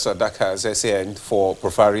 Professor Dakas, SAN, for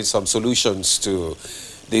providing some solutions to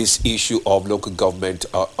this issue of local government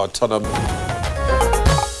autonomy.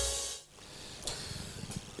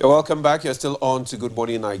 You're welcome back. You're still on to Good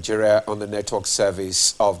Morning Nigeria on the network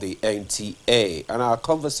service of the NTA. And our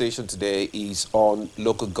conversation today is on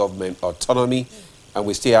local government autonomy. And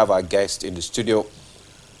we still have our guest in the studio.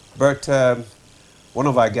 But one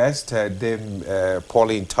of our guests, Dame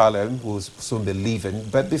Pauline Talem, will soon be leaving.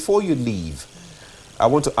 But before you leave, I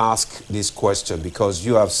want to ask this question, because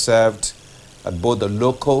you have served at both the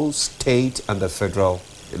local, state, and the federal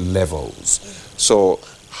levels. So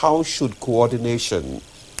how should coordination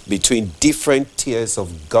between different tiers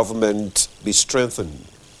of government be strengthened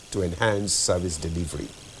to enhance service delivery?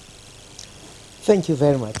 Thank you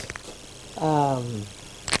very much.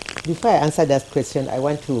 Before I answer that question, I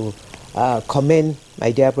want to commend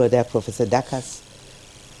my dear brother, Professor Dakas,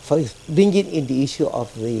 for bringing in the issue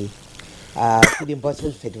of the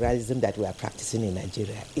universal federalism that we are practicing in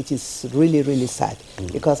Nigeria. It is really, really sad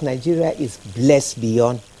because Nigeria is blessed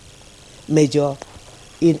beyond measure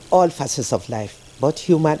in all facets of life, both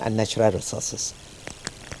human and natural resources.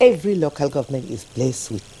 Every local government is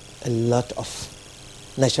blessed with a lot of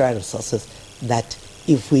natural resources that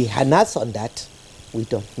if we harness on that, we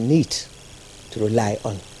don't need to rely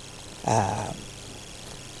on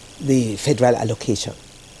the federal allocation.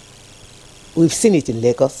 We've seen it in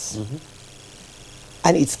Lagos,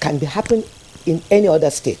 and it can be happen in any other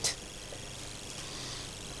state.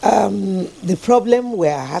 The problem we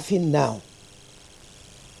are having now,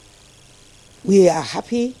 we are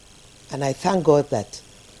happy, and I thank God that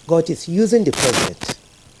God is using the president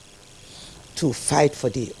to fight for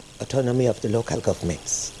the autonomy of the local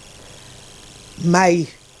governments. My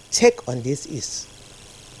take on this is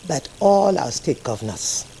that all our state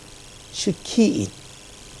governors should key in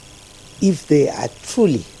if they are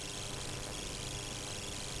truly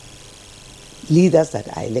leaders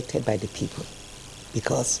that are elected by the people.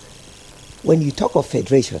 Because when you talk of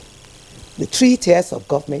federation, the 3 tiers of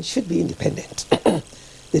government should be independent.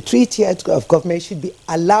 The 3 tiers of government should be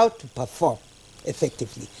allowed to perform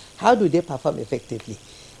effectively. How do they perform effectively?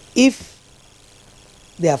 If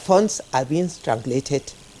their funds are being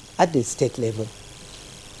strangulated at the state level,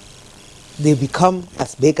 they become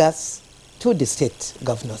as beggars to the state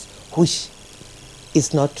governors, which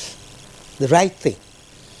is not the right thing.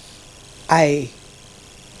 I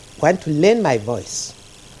want to lend my voice.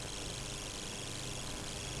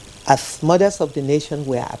 As mothers of the nation,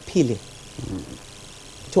 we are appealing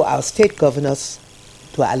to our state governors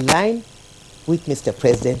to align with Mr.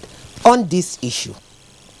 President on this issue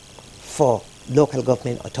for local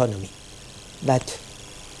government autonomy, that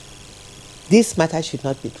this matter should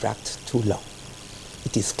not be dragged too long.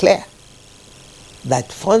 It is clear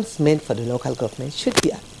that funds meant for the local government should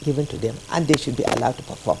be given to them and they should be allowed to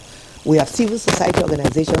perform. We have civil society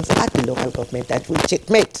organizations at the local government that will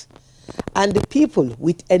checkmate. And the people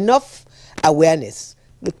with enough awareness,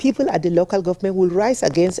 the people at the local government will rise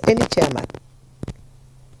against any chairman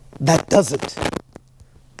that doesn't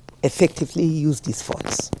effectively use these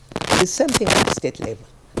funds. The same thing at the state level.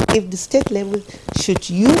 If the state level should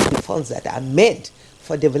use the funds that are meant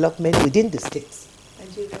for development within the states,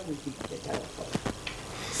 Nigeria will be better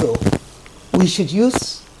off. So we should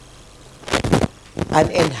use and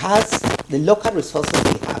enhance the local resources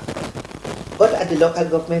we have, but at the local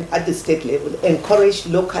government, at the state level, encourage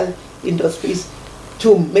local industries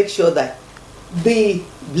to make sure that the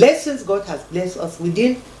blessings God has blessed us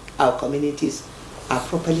within our communities are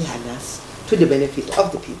properly harnessed to the benefit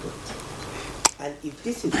of the people. And if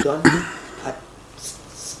this is done at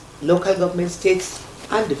local government, states,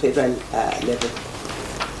 and the federal level,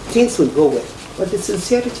 things will go well. But the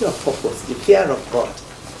sincerity of purpose, the fear of God,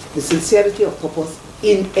 the sincerity of purpose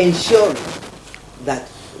in ensuring that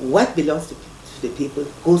what belongs to the people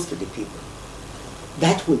goes to the people,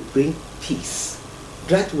 that will bring peace,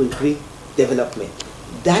 that will bring development,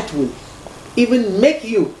 that will even make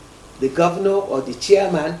you, the governor or the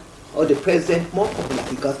chairman or the president, more popular,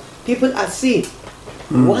 because people are seeing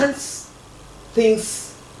once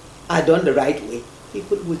things are done the right way,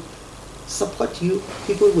 people will support you,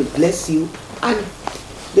 people will bless you, and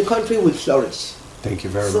the country will flourish. Thank you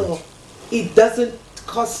very much. So it doesn't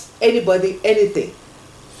cost anybody anything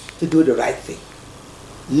to do the right thing.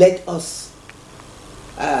 Let us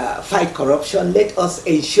fight corruption. Let us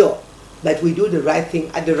ensure that we do the right thing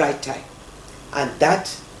at the right time. And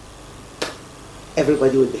that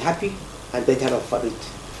everybody will be happy and better off for it.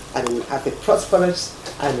 And we'll have a prosperous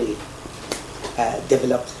and a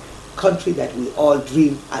developed country that we all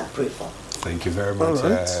dream and pray for. Thank you very much.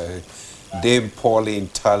 Right. Dame Pauline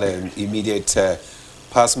Talen, immediate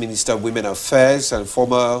past Minister of Women Affairs and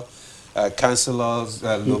former councillors,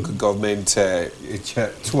 local government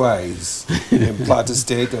twice in Plateau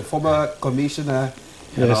State, a former commissioner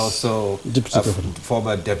and also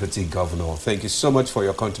former deputy governor. Thank you so much for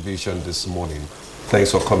your contribution this morning.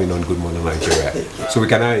 Thanks for coming on Good Morning Nigeria. So we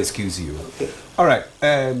can now excuse you. Okay. All right.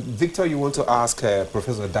 Victor, you want to ask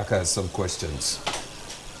Professor Dakas some questions?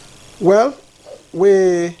 Well,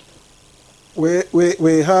 we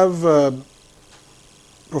have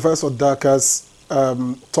Professor Dakas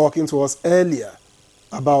talking to us earlier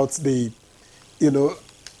about the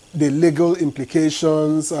legal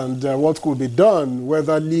implications and what could be done,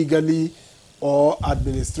 whether legally or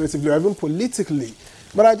administratively or even politically.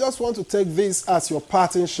 But I just want to take this as your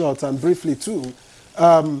parting shot and briefly too,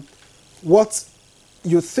 what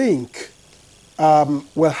you think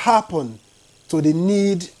will happen to the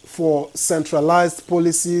need for centralized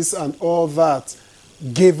policies and all that,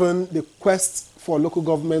 given the quest for local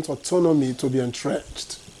government autonomy to be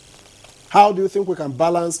entrenched. How do you think we can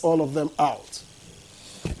balance all of them out?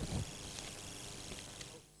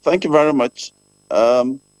 Thank you very much.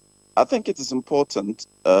 I think it is important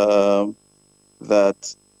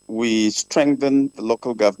that we strengthen the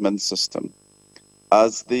local government system.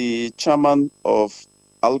 As the chairman of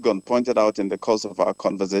Algon pointed out in the course of our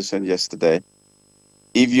conversation yesterday,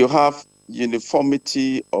 if you have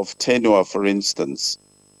uniformity of tenure, for instance,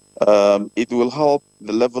 it will help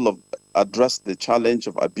the level of address the challenge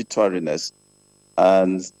of arbitrariness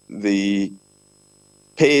and the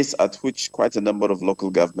pace at which quite a number of local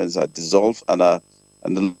governments are dissolved and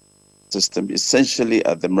the system essentially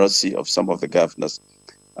at the mercy of some of the governors.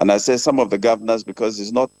 And I say some of the governors because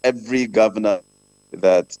it's not every governor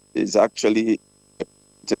that is actually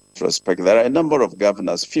respect. There are a number of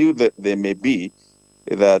governors, few that there may be,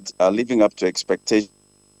 that are living up to expectations,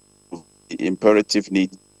 the imperative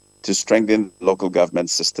need to strengthen the local government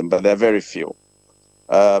system, but there are very few.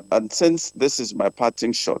 And since this is my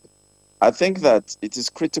parting shot, I think that it is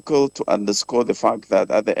critical to underscore the fact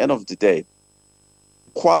that at the end of the day,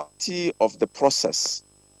 quality of the process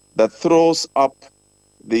that throws up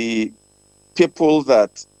the people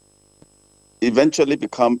that eventually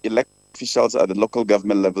become elected officials at the local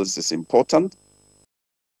government levels is important.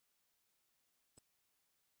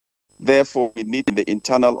 Therefore, we need the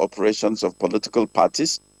internal operations of political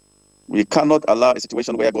parties. We cannot allow a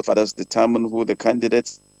situation where godfathers determine who the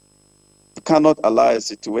candidates. We cannot allow a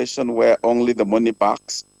situation where only the money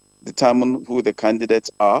bags determine who the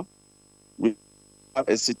candidates are. We have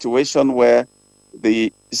a situation where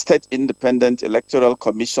the state independent electoral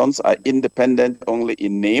commissions are independent only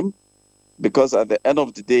in name, because at the end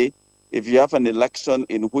of the day, if you have an election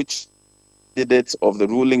in which candidates of the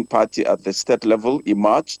ruling party at the state level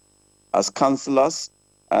emerge as councillors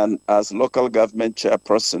and as local government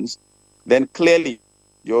chairpersons, then clearly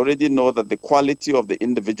you already know that the quality of the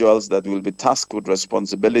individuals that will be tasked with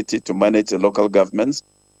responsibility to manage the local governments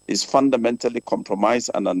is fundamentally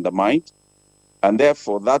compromised and undermined. And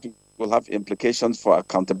therefore, that will have implications for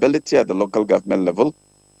accountability at the local government level.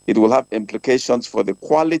 It will have implications for the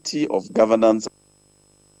quality of governance.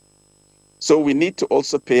 So we need to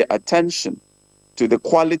also pay attention to the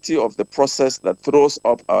quality of the process that throws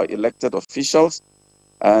up our elected officials.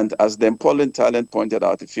 And as the Pauline Talent pointed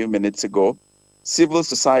out a few minutes ago, civil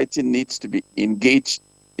society needs to be engaged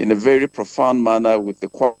in a very profound manner with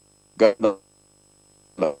the government.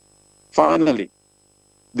 Finally,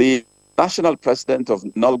 the national president of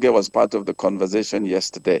Nolge was part of the conversation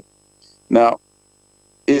yesterday. Now,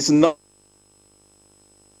 it's not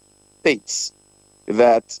states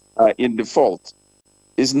that are in default.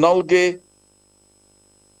 Is Nolge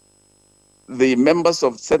the members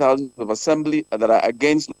of State House of Assembly that are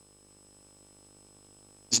against?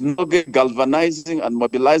 Is Nolge galvanizing and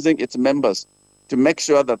mobilizing its members to make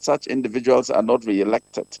sure that such individuals are not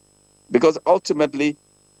re-elected? Because ultimately,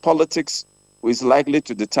 politics is likely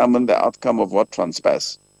to determine the outcome of what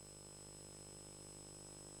transpires.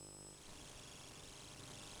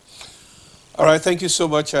 All right, thank you so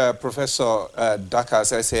much, Professor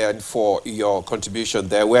Dakas S.A.N. for your contribution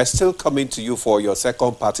there. We're still coming to you for your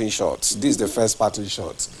second parting shots. This is the first parting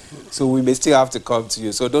shot. So we may still have to come to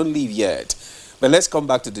you, so don't leave yet. But let's come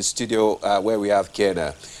back to the studio where we have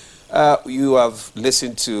Kena. You have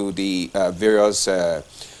listened to the various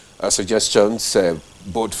suggestions,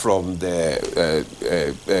 both from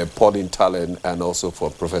the Pauline Talent and also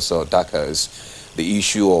from Professor Dakas. The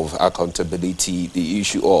issue of accountability, the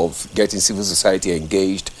issue of getting civil society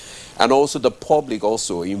engaged, and also the public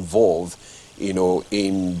also involved, you know,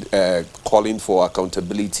 in calling for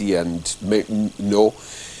accountability and,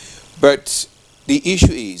 But the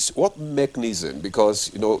issue is, what mechanism,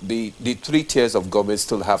 because, you know, the three tiers of government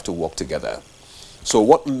still have to work together. So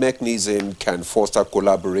what mechanism can foster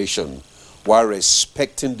collaboration while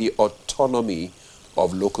respecting the autonomy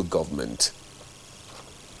of local government?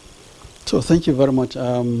 So thank you very much.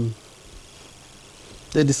 The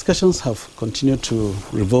discussions have continued to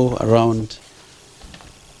revolve around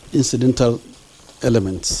incidental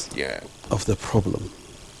elements of the problem.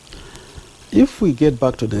 If we get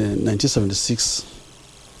back to the 1976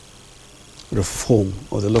 reform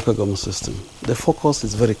of the local government system, the focus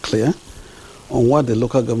is very clear on what the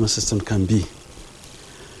local government system can be.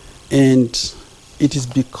 And it is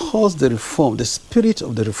because the reform, the spirit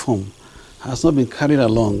of the reform, has not been carried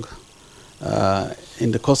along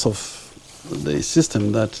in the course of the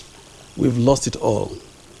system that we've lost it all.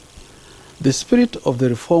 The spirit of the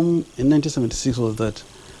reform in 1976 was that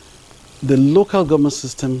the local government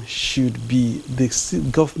system should be the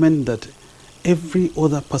government that every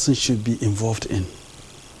other person should be involved in,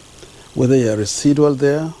 whether you're residual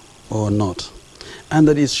there or not. And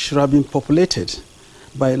that it should have been populated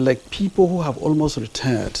by like people who have almost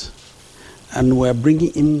retired and were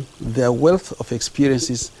bringing in their wealth of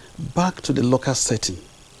experiences back to the local setting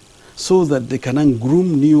so that they can then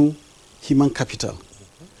groom new human capital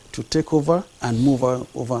to take over and move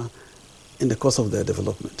over in the course of their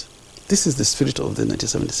development. This is the spirit of the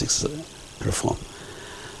 1976 reform.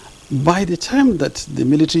 By the time that the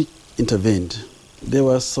military intervened, there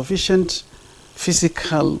were sufficient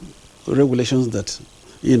physical regulations that,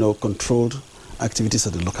 controlled activities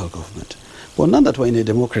at the local government. But now that we're in a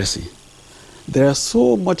democracy, there are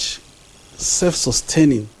so much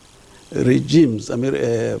self-sustaining regimes,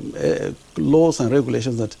 laws and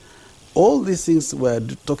regulations that all these things we're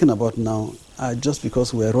talking about now are just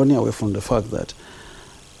because we're running away from the fact that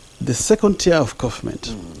the second tier of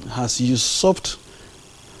government has usurped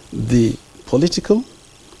the political,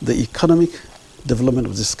 the economic development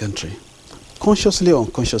of this country, consciously or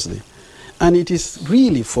unconsciously. And it is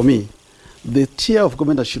really, for me, the tier of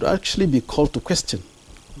government that should actually be called to question.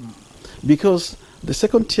 Because the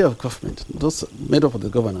second tier of government, those made up of the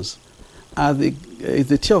governors, is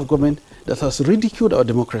the tier of government that has ridiculed our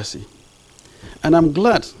democracy. And I'm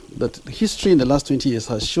glad that history in the last 20 years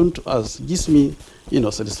has shown to us, gives me,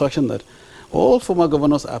 satisfaction that all former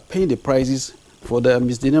governors are paying the prices for their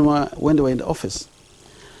misdemeanor when they were in the office.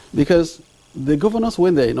 Because the governors,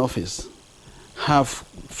 when they're in office, have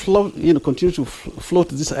continued to float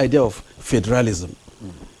this idea of federalism.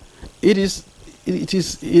 It is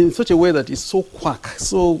in such a way that it's so quack,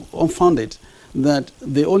 so unfounded, that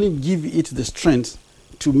they only give it the strength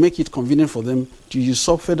to make it convenient for them to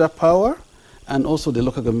usurp federal power and also the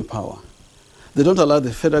local government power. They don't allow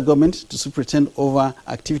the federal government to superintend over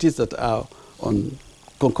activities that are on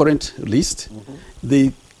concurrent list.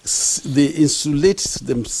 They insulate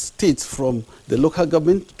them states from the local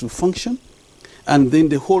government to function, and then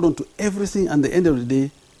they hold on to everything, and at the end of the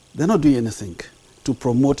day, they're not doing anything to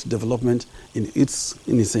promote development in its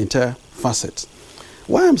entire facet.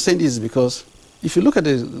 Why I'm saying this is because if you look at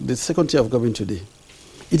the second tier of government today,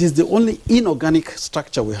 it is the only inorganic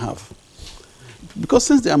structure we have. Because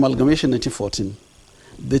since the amalgamation in 1914,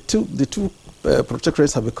 the two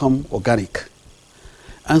protectorates have become organic.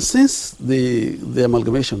 And since the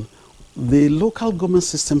amalgamation, the local government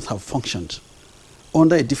systems have functioned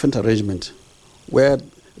under a different arrangement, where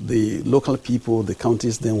the local people, the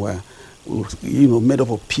counties, then were made up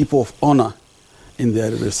of people of honor in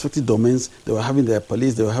their respective domains. They were having their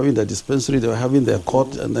police, they were having their dispensary, they were having their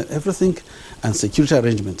court, and then everything, and security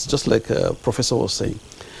arrangements, just like Professor was saying.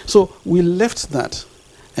 So we left that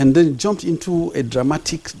and then jumped into a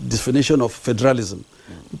dramatic definition of federalism,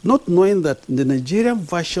 not knowing that the Nigerian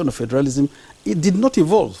version of federalism, it did not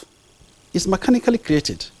evolve. It's mechanically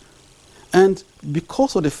created. And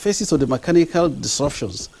because of the phases of the mechanical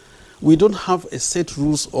disruptions, we don't have a set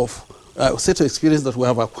rules of, set of experience that we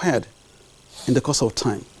have acquired in the course of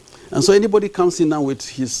time. And so anybody comes in now with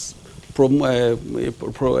his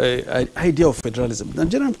idea of federalism.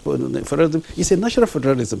 Nigerian federalism is a national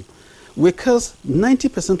federalism, because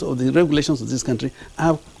 90% of the regulations of this country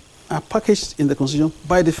are packaged in the constitution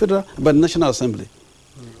by the National Assembly.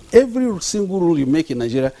 Every single rule you make in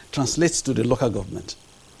Nigeria translates to the local government.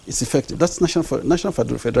 It's effective. That's national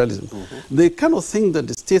federalism. The kind of thing that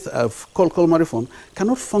the states have called Colmar reform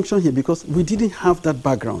cannot function here because we didn't have that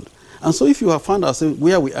background. And so if you have found ourselves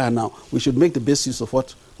where we are now, we should make the best use of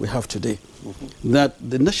what we have today. That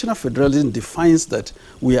the national federalism defines that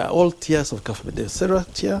we are all tiers of government, the federal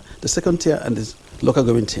tier, the second tier, and the local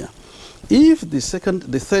government tier. If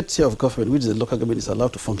the third tier of government, which is the local government, is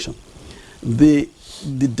allowed to function, the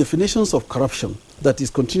definitions of corruption that is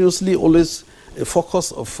continuously always a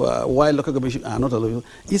focus of why local government are not allowed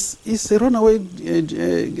is a runaway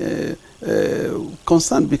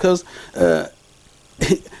concern, because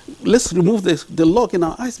let's remove the log in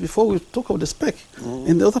our eyes before we talk of the speck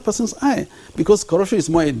in the other person's eye, because corruption is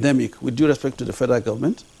more endemic, with due respect to the federal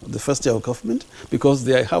government, the first tier of government, because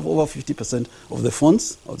they have over 50% of the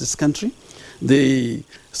funds of this country. The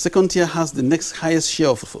second tier has the next highest share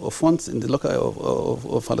of funds in the local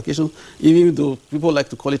of allocation, even though people like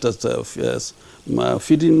to call it as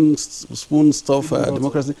feeding spoon stuff,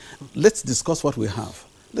 democracy. Let's discuss what we have.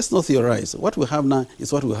 Let's not theorize. What we have now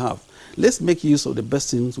is what we have. Let's make use of the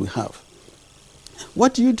best things we have.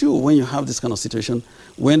 What do you do when you have this kind of situation,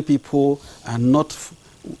 when people are not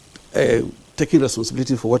taking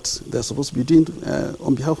responsibility for what they're supposed to be doing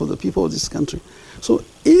on behalf of the people of this country. So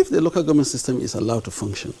if the local government system is allowed to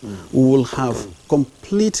function, we will have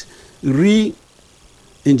complete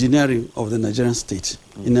re-engineering of the Nigerian state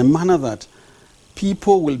in a manner that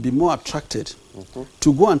people will be more attracted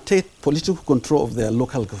to go and take political control of their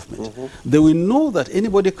local government. They will know that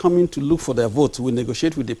anybody coming to look for their votes will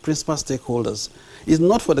negotiate with the principal stakeholders. It's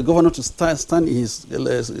not for the governor to stand in his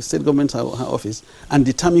state government office and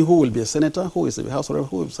determine who will be a senator, who is a house rep,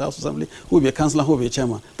 who is house assembly, who will be a councillor, who will be a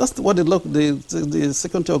chairman. That's what the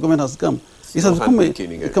second tier of government has become. It has become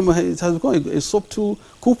a sub-2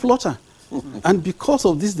 coup plotter. And because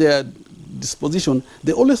of this, their disposition,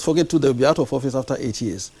 they always forget to they'll be out of office after 8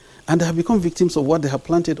 years. And they have become victims of what they have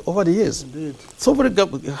planted over the years. Indeed. So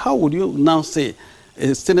how would you now say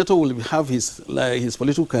a senator will have his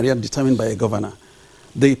political career determined by a governor?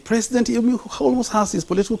 The president almost has his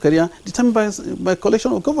political career determined by a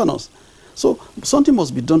collection of governors. So something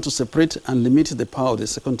must be done to separate and limit the power of the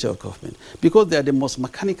second tier of government, because they are the most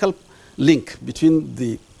mechanical link between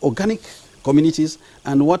the organic communities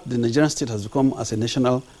and what the Nigerian state has become as a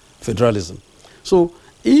national federalism. So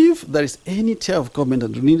if there is any tier of government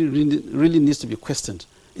that really needs to be questioned,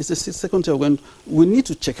 it's the second tier of government. We need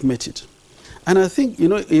to checkmate it. And I think,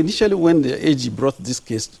 initially when the AG took this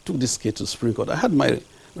case to the Supreme Court, I had my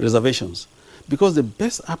reservations, because the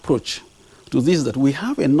best approach to this is that we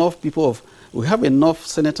have enough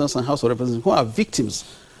senators and House of Representatives who are victims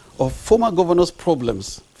of former governors'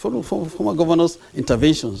 problems, former governors'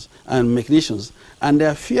 interventions and machinations. And they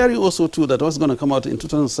are fearing also, too, that what's going to come out in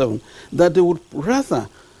 2007, that they would rather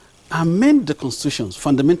amend the constitutions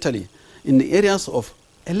fundamentally in the areas of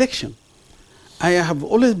election. I have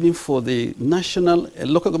always been for the national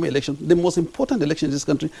local government election. The most important election in this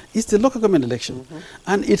country is the local government election.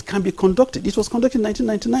 And it can be conducted. It was conducted in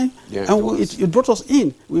 1999. Yeah, and it brought us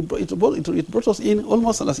in. It brought us in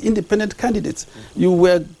almost as independent candidates. You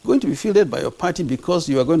were going to be fielded by your party because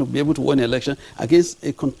you are going to be able to win an election against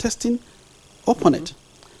a contesting opponent.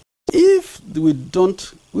 If we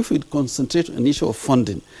concentrate on the issue of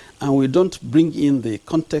funding and we don't bring in the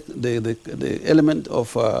context, the element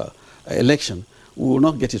of election, we will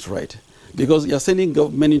not get it right, because you're sending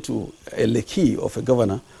money to a lackey of a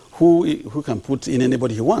governor who can put in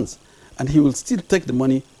anybody he wants, and he will still take the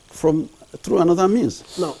money through another means.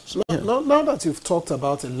 Now that you've talked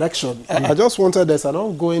about election, I just wanted, there's an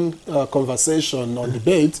ongoing conversation or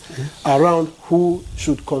debate around who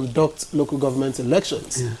should conduct local government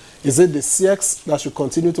elections. Is it the CX that should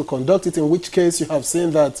continue to conduct it, in which case you have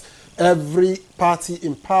seen that every party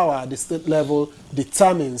in power at the state level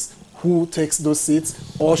determines who takes those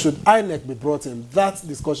seats, or should INEC be brought in? That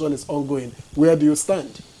discussion is ongoing. Where do you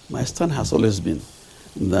stand? My stand has always been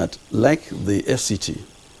that, like the FCT,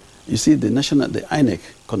 you see, the INEC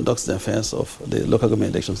conducts the affairs of the local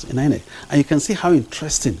government elections in INEC. And you can see how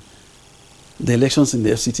interesting the elections in the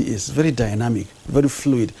FCT is. Very dynamic, very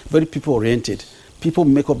fluid, very people-oriented. People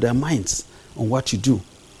make up their minds on what you do.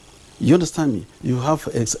 You understand me? You have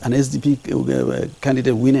an SDP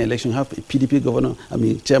candidate winning election, you have a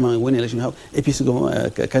PDP chairman winning election, you have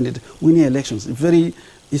APC candidate winning elections.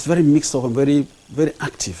 It's very mixed up and very, very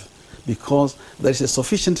active, because there is a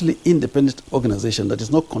sufficiently independent organization that is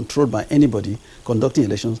not controlled by anybody conducting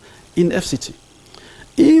elections in FCT.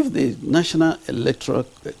 If the National Electoral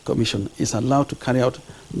Commission is allowed to carry out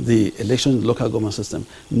the election in the local government system,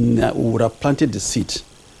 we would have planted the seed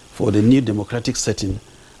for the new democratic setting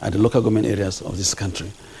at the local government areas of this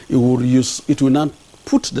country. It will now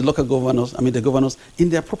put the local governors, the governors, in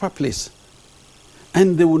their proper place.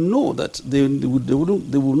 And they will know that they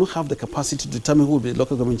will not have the capacity to determine who will be the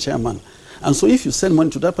local government chairman. And so if you send money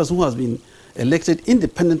to that person who has been elected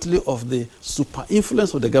independently of the super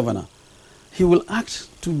influence of the governor, he will act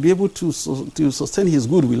to be able to sustain his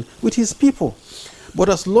goodwill with his people. But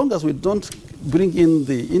as long as we don't bring in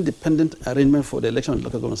the independent arrangement for the election of the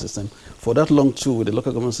local government system, for that long too, will the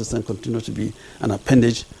local government system continue to be an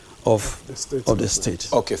appendage of the state.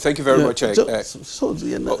 Okay, thank you very much.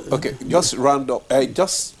 Okay, just round up.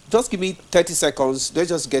 Just give me 30 seconds. Let's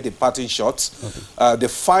just get a parting shot. Okay. The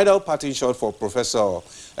final parting shot for Professor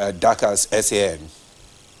Daka's SAN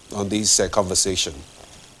on this conversation.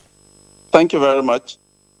 Thank you very much.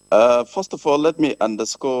 First of all, let me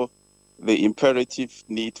underscore the imperative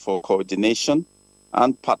need for coordination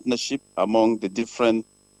and partnership among the different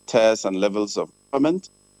tiers and levels of government.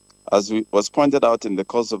 As was pointed out in the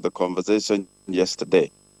course of the conversation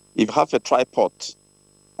yesterday, if you have a tripod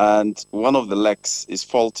and one of the legs is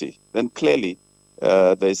faulty, then clearly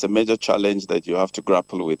there is a major challenge that you have to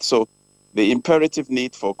grapple with. So the imperative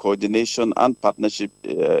need for coordination and partnership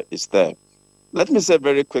is there. Let me say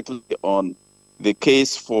very quickly on the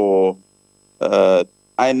case for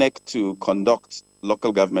INEC to conduct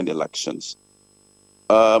local government elections.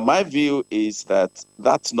 My view is that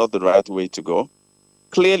that's not the right way to go.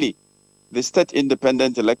 Clearly, the state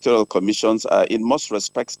independent electoral commissions are in most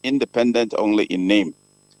respects independent only in name.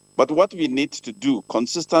 But what we need to do,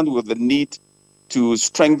 consistent with the need to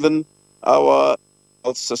strengthen our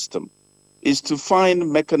system, is to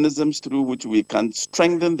find mechanisms through which we can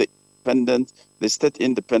strengthen the state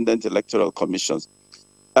independent electoral commissions.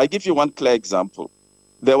 I give you one clear example.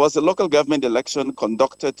 There was a local government election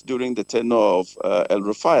conducted during the tenure of El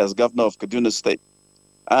Rufai as governor of Kaduna State.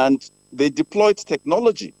 And they deployed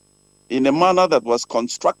technology in a manner that was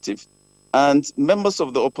constructive. And members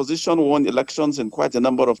of the opposition won elections in quite a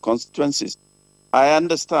number of constituencies. I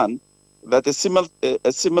understand that a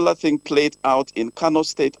similar thing played out in Kano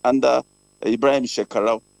State under Ibrahim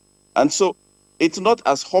Shekarau. And so it's not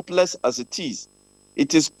as hopeless as it is.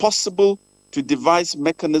 It is possible to devise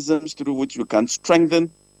mechanisms through which we can strengthen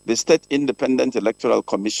the state independent electoral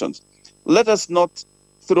commissions. Let us not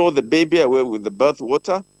throw the baby away with the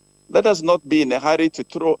bathwater. Let us not be in a hurry to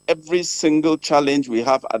throw every single challenge we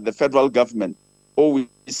have at the federal government, or we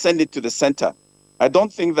send it to the center. I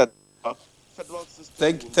don't think that federal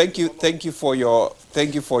system. Thank you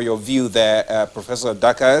for your view there, Professor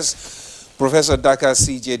Dakas. Professor Dakas,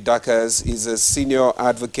 C.J. Dakas, is a senior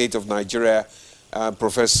advocate of Nigeria,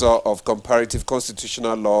 professor of comparative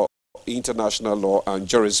constitutional law, international law, and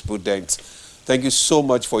jurisprudence. Thank you so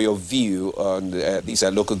much for your view on these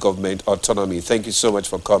local government autonomy. Thank you so much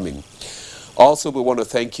for coming. Also, we want to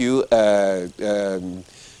thank you,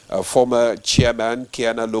 former chairman,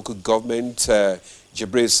 Kiana Local Government,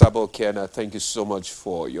 Jibril Sabo Kiana. Thank you so much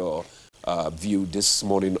for your view this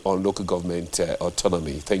morning on local government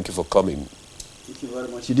autonomy. Thank you for coming. Thank you very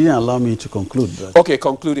much. You didn't allow me to conclude. Okay,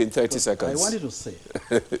 conclude in 30 seconds. I wanted to say.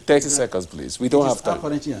 30 seconds, please. We don't have time.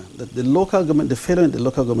 That the local government, the federal and the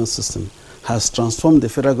local government system has transformed the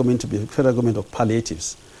federal government to be a federal government of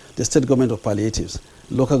palliatives, the state government of palliatives,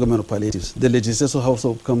 local government of palliatives. The legislators have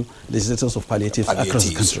also become legislators of palliatives across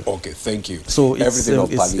the country. Okay, thank you. So everything of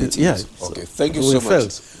palliatives. Yeah. Okay, thank you so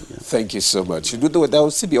much. Thank you so much. There will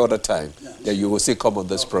still be other time that you will still come on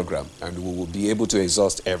this program, and we will be able to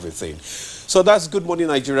exhaust everything. So that's Good Morning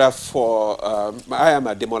Nigeria for, I am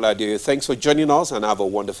Ademola Adeoye. Thanks for joining us and have a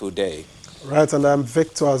wonderful day. Right, and I'm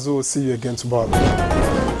Victor Azu. See you again tomorrow.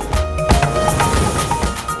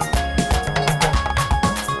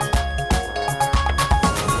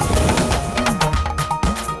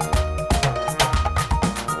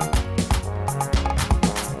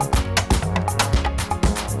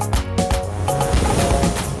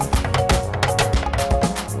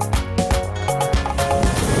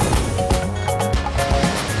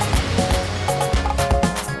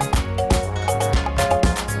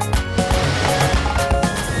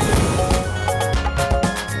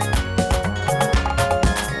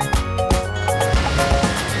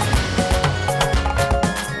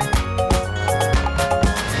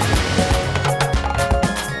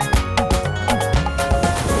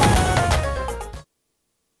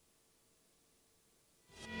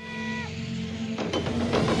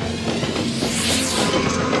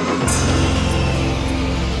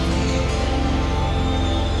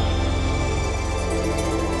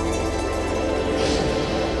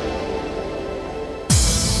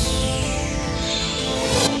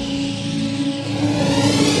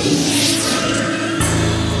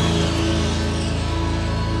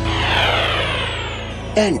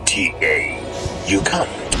 NTA, you can't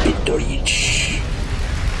beat the reach.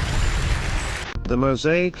 The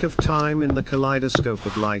mosaic of time in the kaleidoscope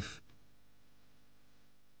of life.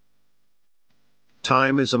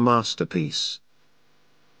 Time is a masterpiece.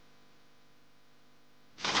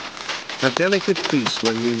 A delicate piece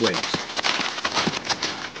when we wait.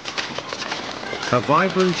 A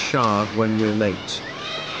vibrant shard when we're late.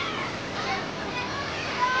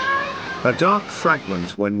 A dark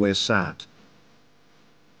fragment when we're sad.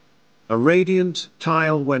 A radiant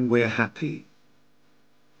tile when we're happy.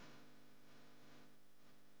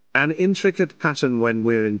 An intricate pattern when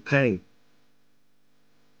we're in pain.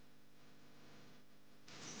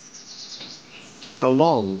 A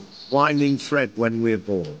long, winding thread when we're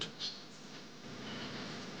bored.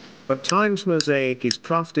 But time's mosaic is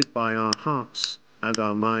crafted by our hearts and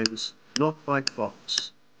our minds, not by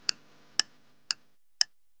clocks.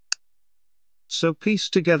 So piece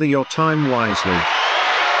together your time wisely.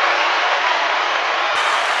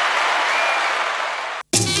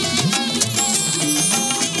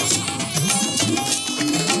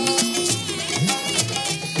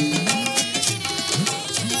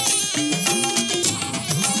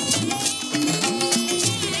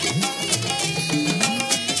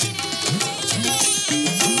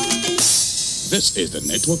 This is the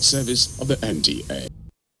network service of the NTA.